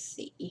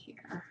see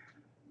here.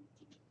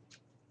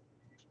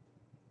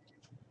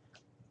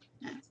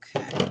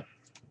 Okay.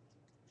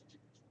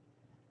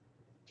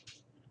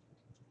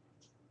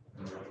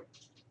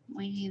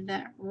 We need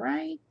that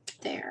right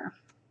there.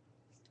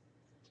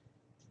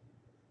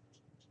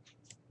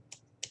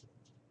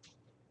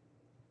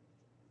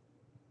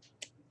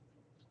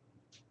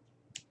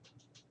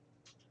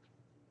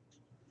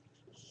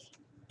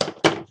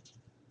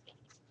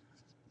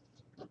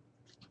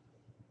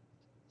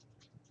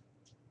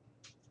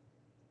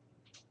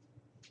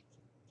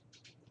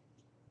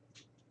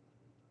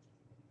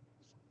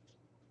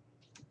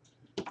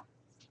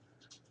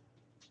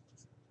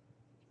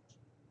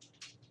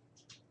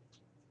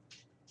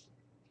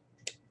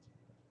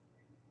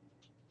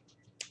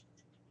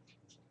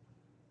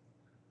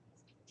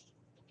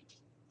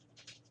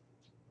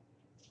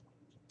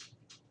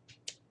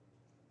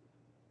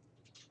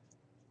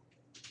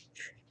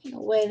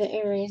 away the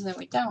areas that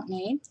we don't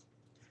need.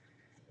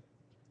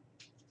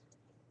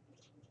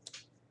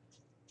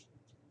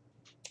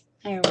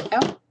 There we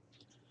go.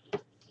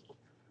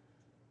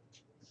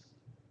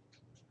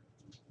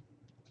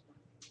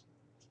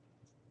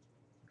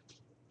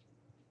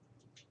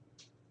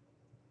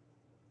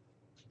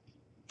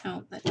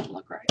 Oh, that don't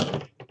look right.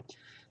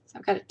 So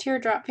I've got a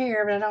teardrop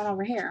here, but I don't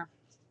over here.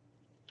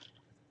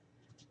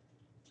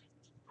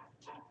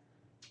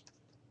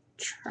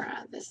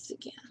 Try this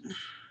again.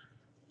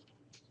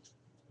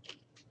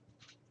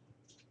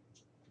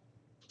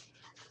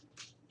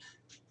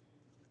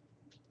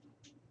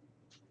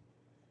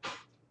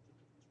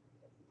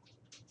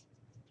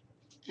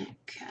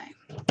 Okay.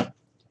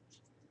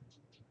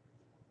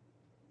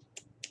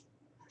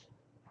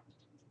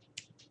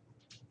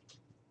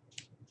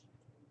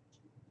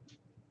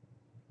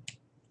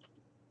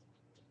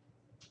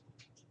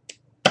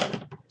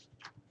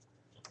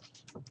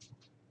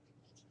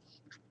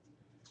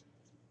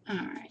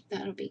 Alright,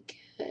 that'll be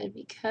good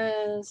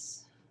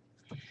because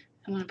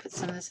I'm going to put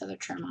some of this other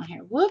trim on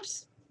here.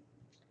 Whoops.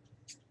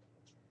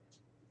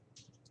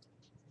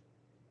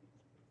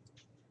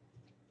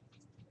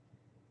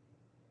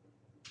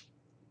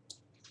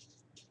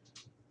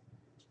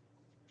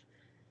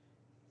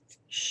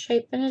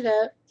 Shaping it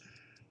up.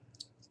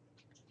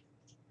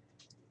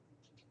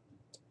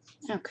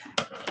 Okay.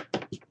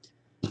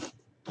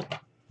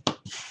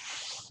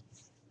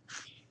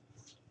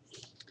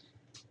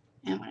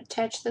 And I'm going to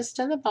attach this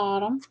to the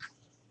bottom.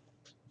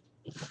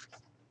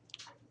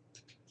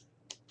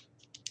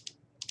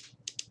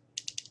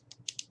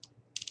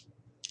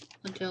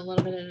 I'll do a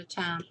little bit at a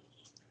time.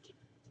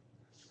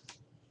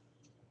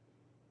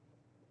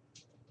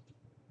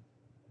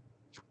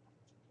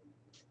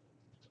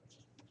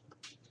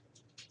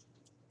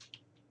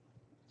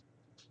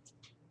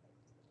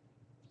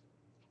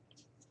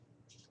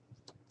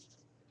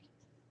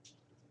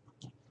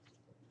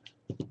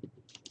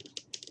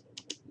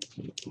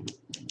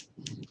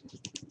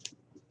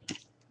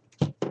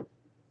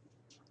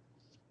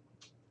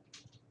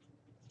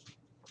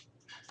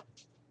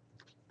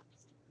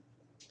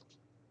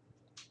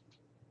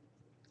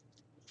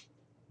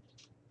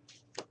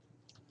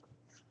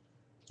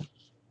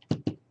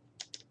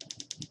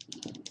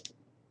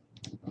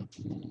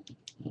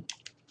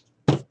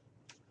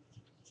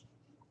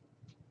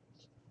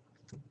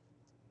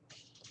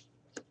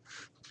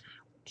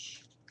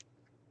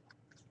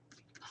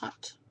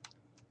 Hot.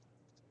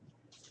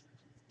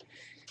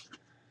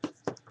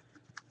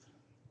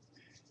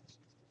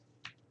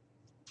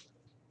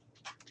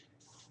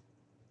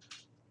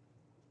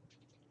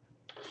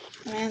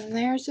 And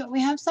there's what we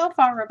have so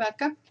far,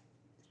 Rebecca.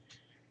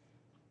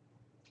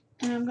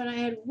 And I'm going to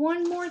add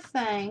one more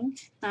thing.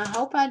 I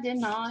hope I did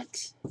not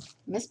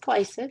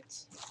misplace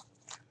it.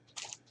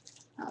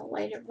 I'll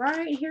lay it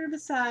right here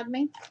beside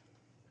me.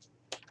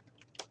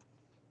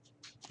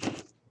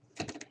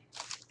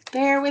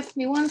 Bear with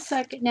me one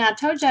second. Now, I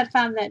told you I'd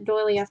find that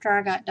doily after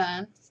I got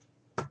done.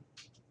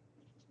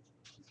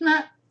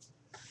 No.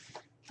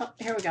 Oh,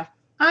 here we go.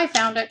 I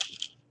found it.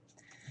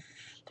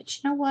 But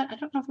you know what? I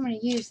don't know if I'm going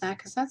to use that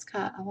because that's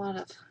got a lot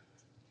of...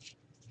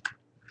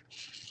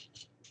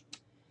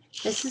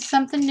 This is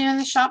something new in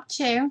the shop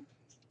too.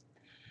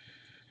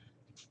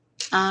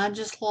 I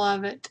just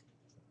love it.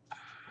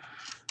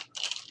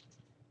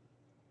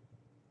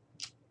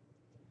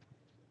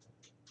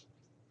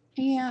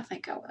 Yeah, I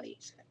think I will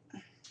use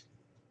it.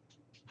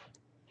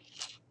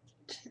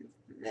 To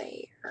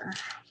there.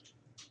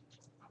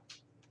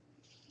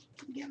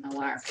 Get my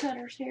wire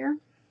cutters here.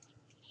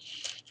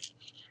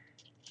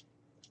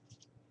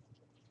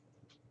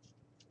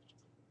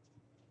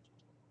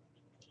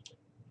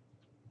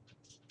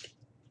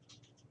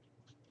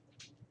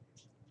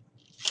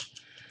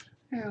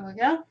 There we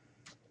go.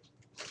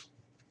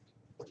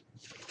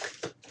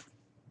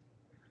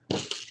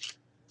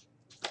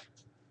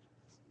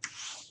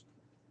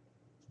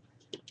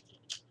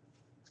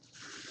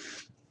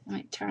 Let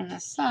me turn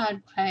this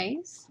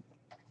sideways.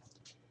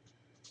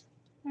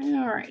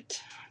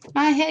 Alright.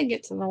 My head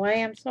gets in the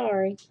way, I'm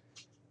sorry.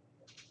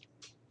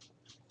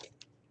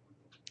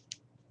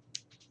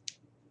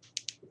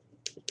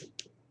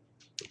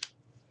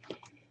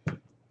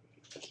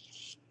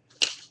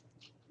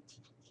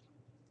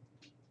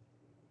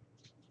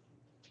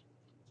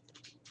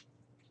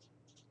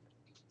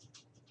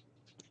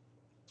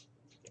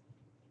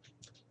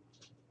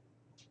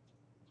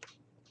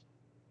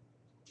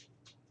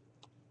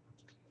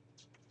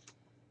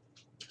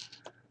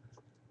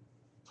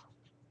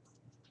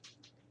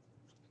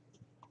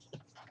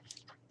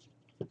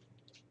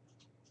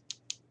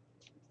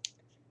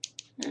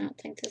 I don't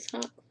think this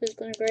hot glue is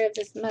going to grab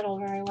this metal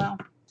very well.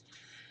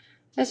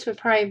 This would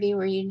probably be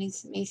where you need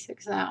some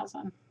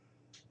E6000.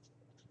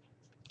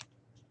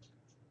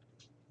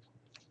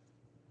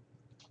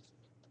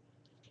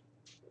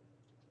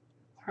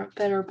 Or a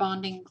better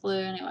bonding glue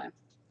anyway.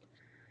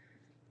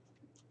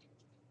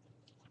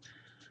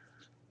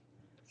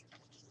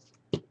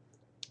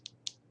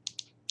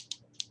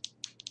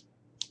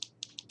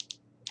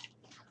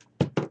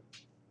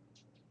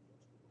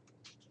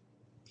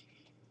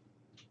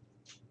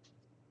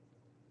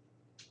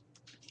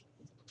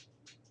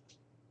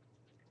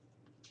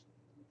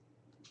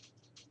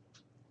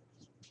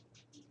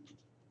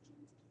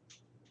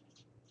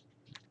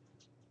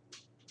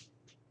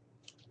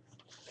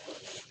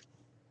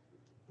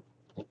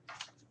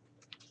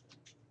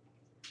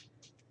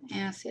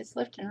 Yeah, see, it's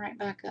lifting right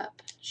back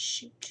up.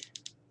 Shoot.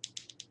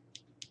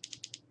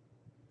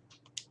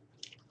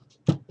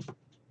 Ouch.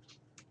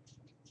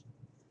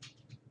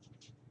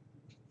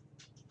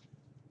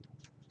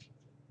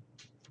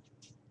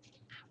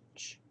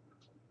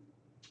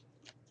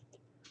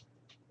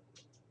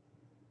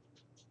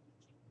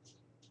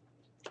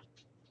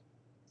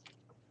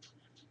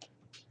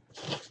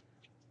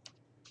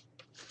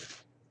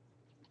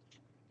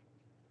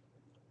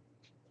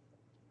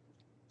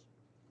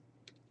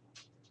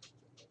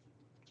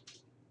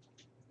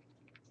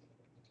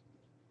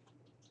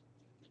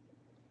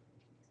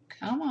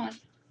 Come on.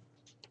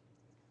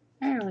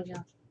 There we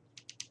go.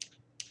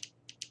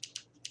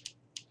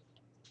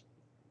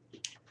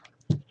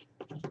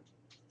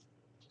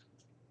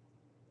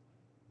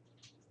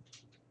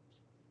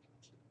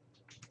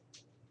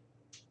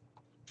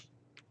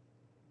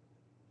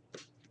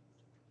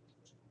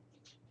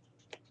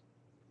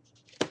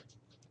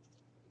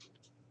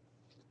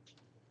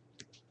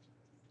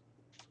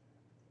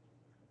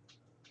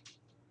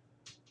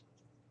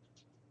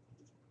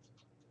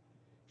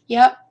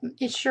 Yep,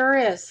 it sure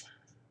is.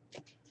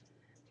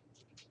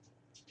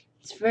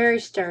 It's very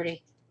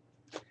sturdy.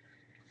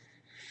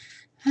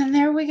 And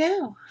there we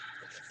go.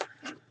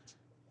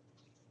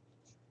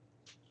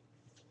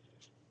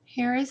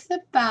 Here is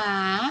the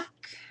back.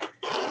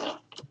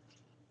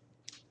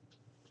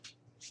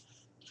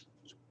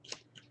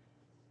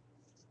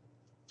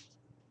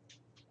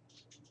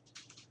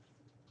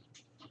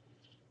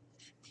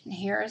 And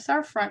here is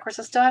our front. Of course,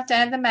 I still have to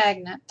add the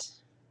magnet.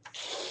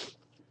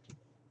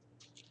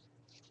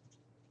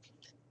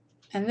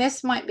 And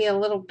this might be a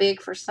little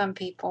big for some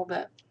people,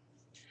 but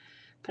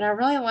I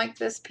really like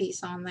this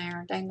piece on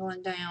there,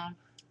 dangling down.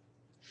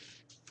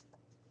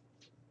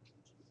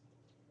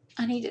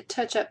 I need to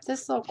touch up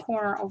this little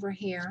corner over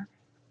here.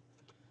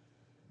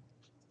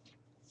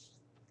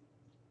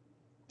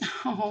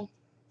 Oh.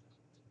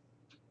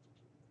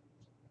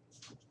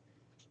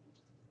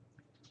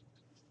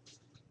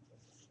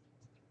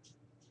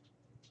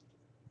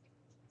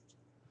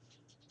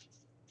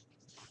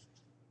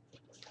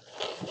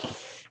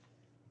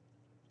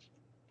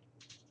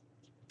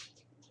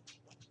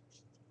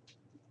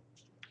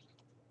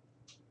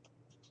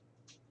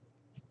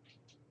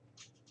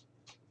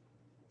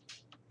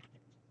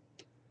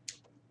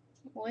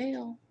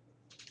 Well.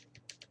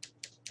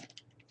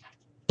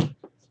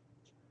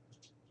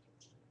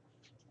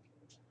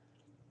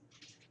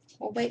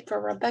 We'll wait for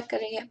Rebecca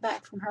to get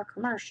back from her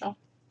commercial.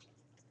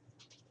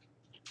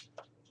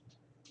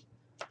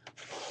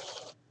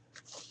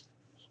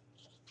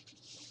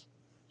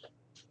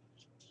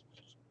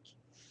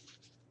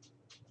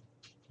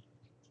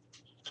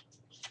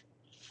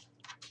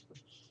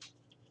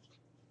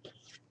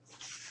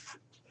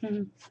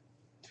 Did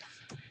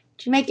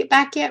you make it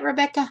back yet,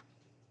 Rebecca?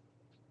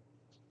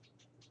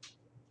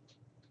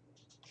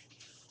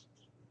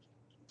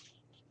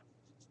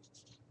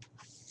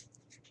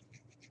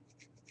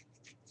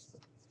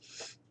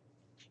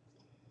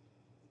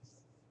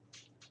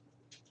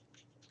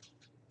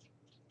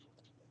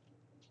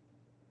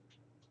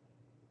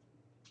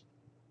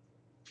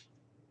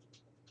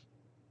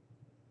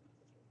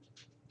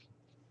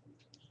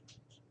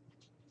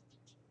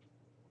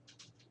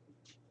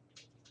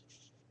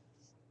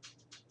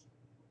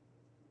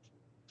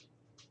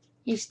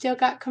 You still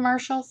got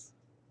commercials?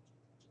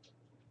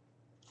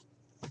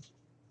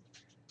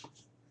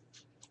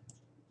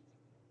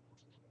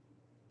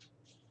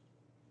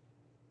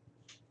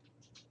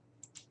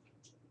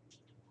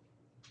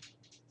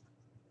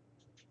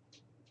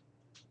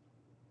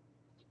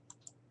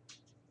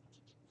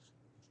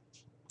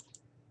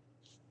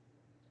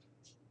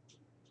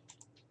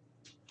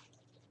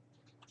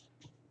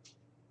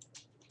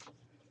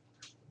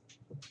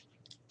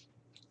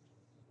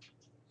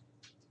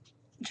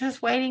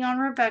 Just waiting on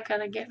Rebecca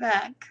to get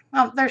back.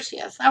 Oh, there she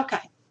is. Okay.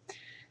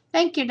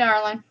 Thank you,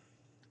 darling.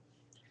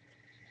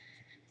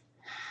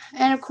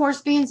 And of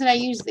course, being that I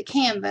use the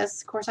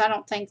canvas, of course, I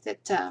don't think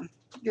that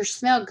your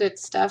smell good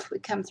stuff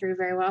would come through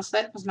very well. So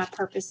that was my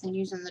purpose in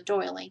using the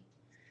doily.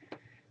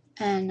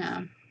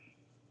 And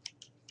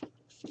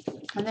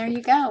there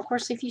you go. Of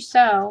course, if you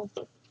sew,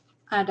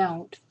 I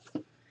don't.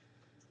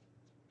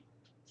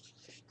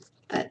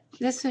 But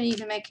this would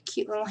even make a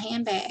cute little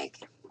handbag.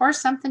 Or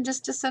something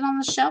just to sit on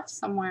the shelf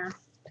somewhere.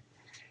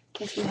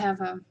 If you have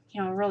a,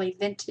 really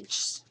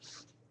vintage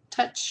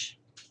touch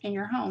in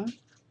your home.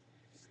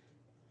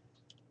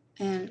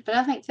 But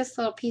I think this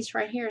little piece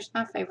right here is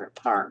my favorite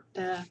part,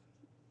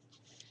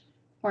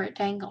 where it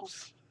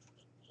dangles.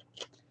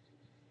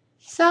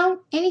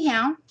 So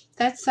anyhow,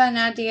 that's an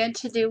idea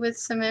to do with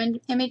some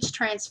image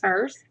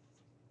transfers.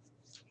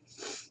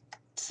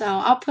 So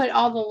I'll put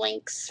all the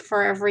links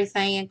for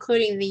everything,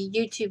 including the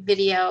YouTube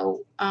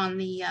video on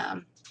the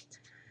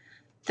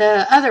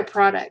other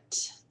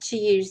product to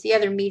use, the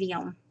other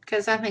medium,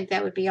 because I think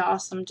that would be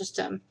awesome just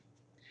to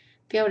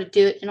be able to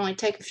do it and only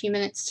take a few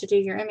minutes to do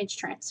your image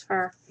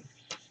transfer.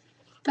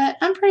 But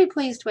I'm pretty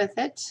pleased with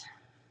it.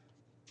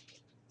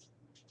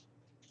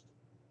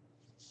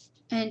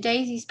 And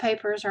Daisy's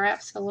papers are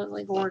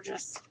absolutely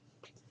gorgeous.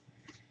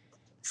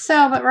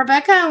 So, but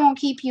Rebecca, I won't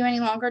keep you any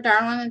longer,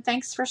 darling, and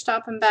thanks for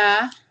stopping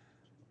by.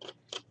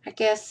 I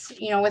guess,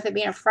 with it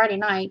being a Friday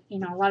night, a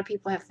lot of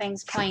people have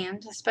things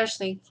planned,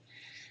 especially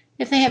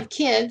if they have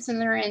kids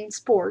and they're in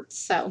sports.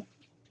 So,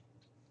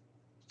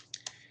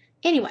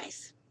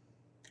 anyways,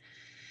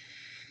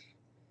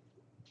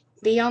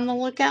 be on the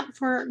lookout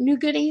for new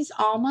goodies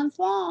all month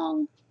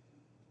long.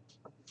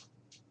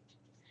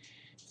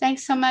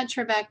 Thanks so much,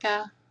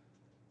 Rebecca.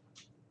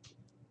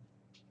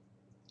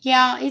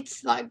 Yeah,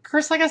 it's like,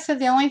 Chris, like I said,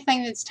 the only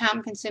thing that's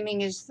time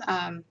consuming is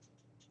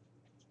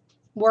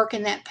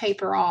working that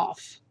paper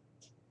off.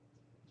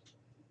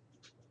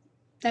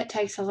 That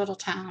takes a little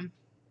time.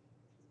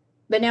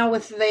 But now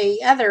with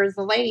the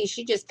lady,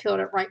 she just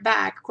peeled it right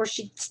back. Of course,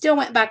 she still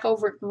went back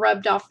over it and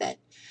rubbed off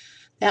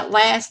that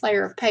last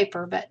layer of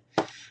paper, but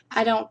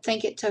I don't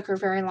think it took her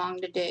very long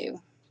to do.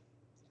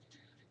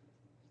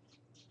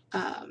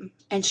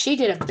 And she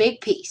did a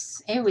big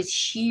piece. It was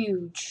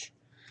huge.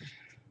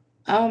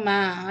 Oh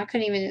my, I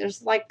couldn't even, it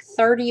was like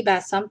 30 by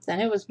something.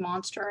 It was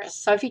monstrous.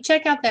 So if you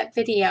check out that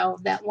video,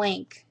 that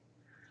link,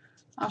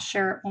 I'll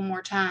share it one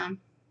more time.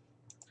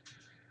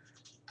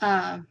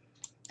 And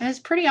it's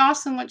pretty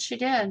awesome what she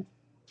did.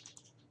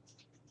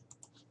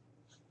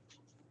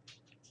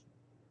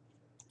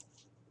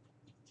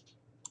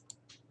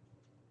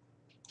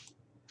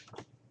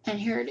 And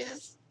here it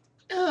is.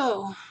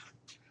 Oh.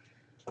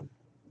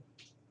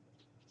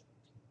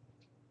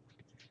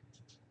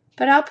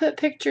 But I'll put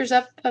pictures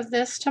up of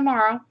this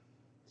tomorrow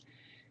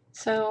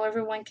so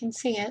everyone can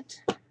see it.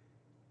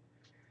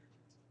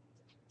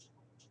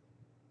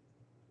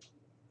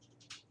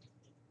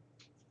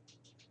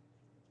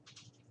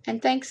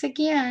 And thanks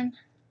again.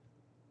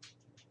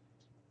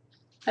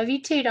 Love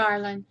you too,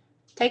 darling.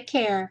 Take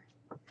care.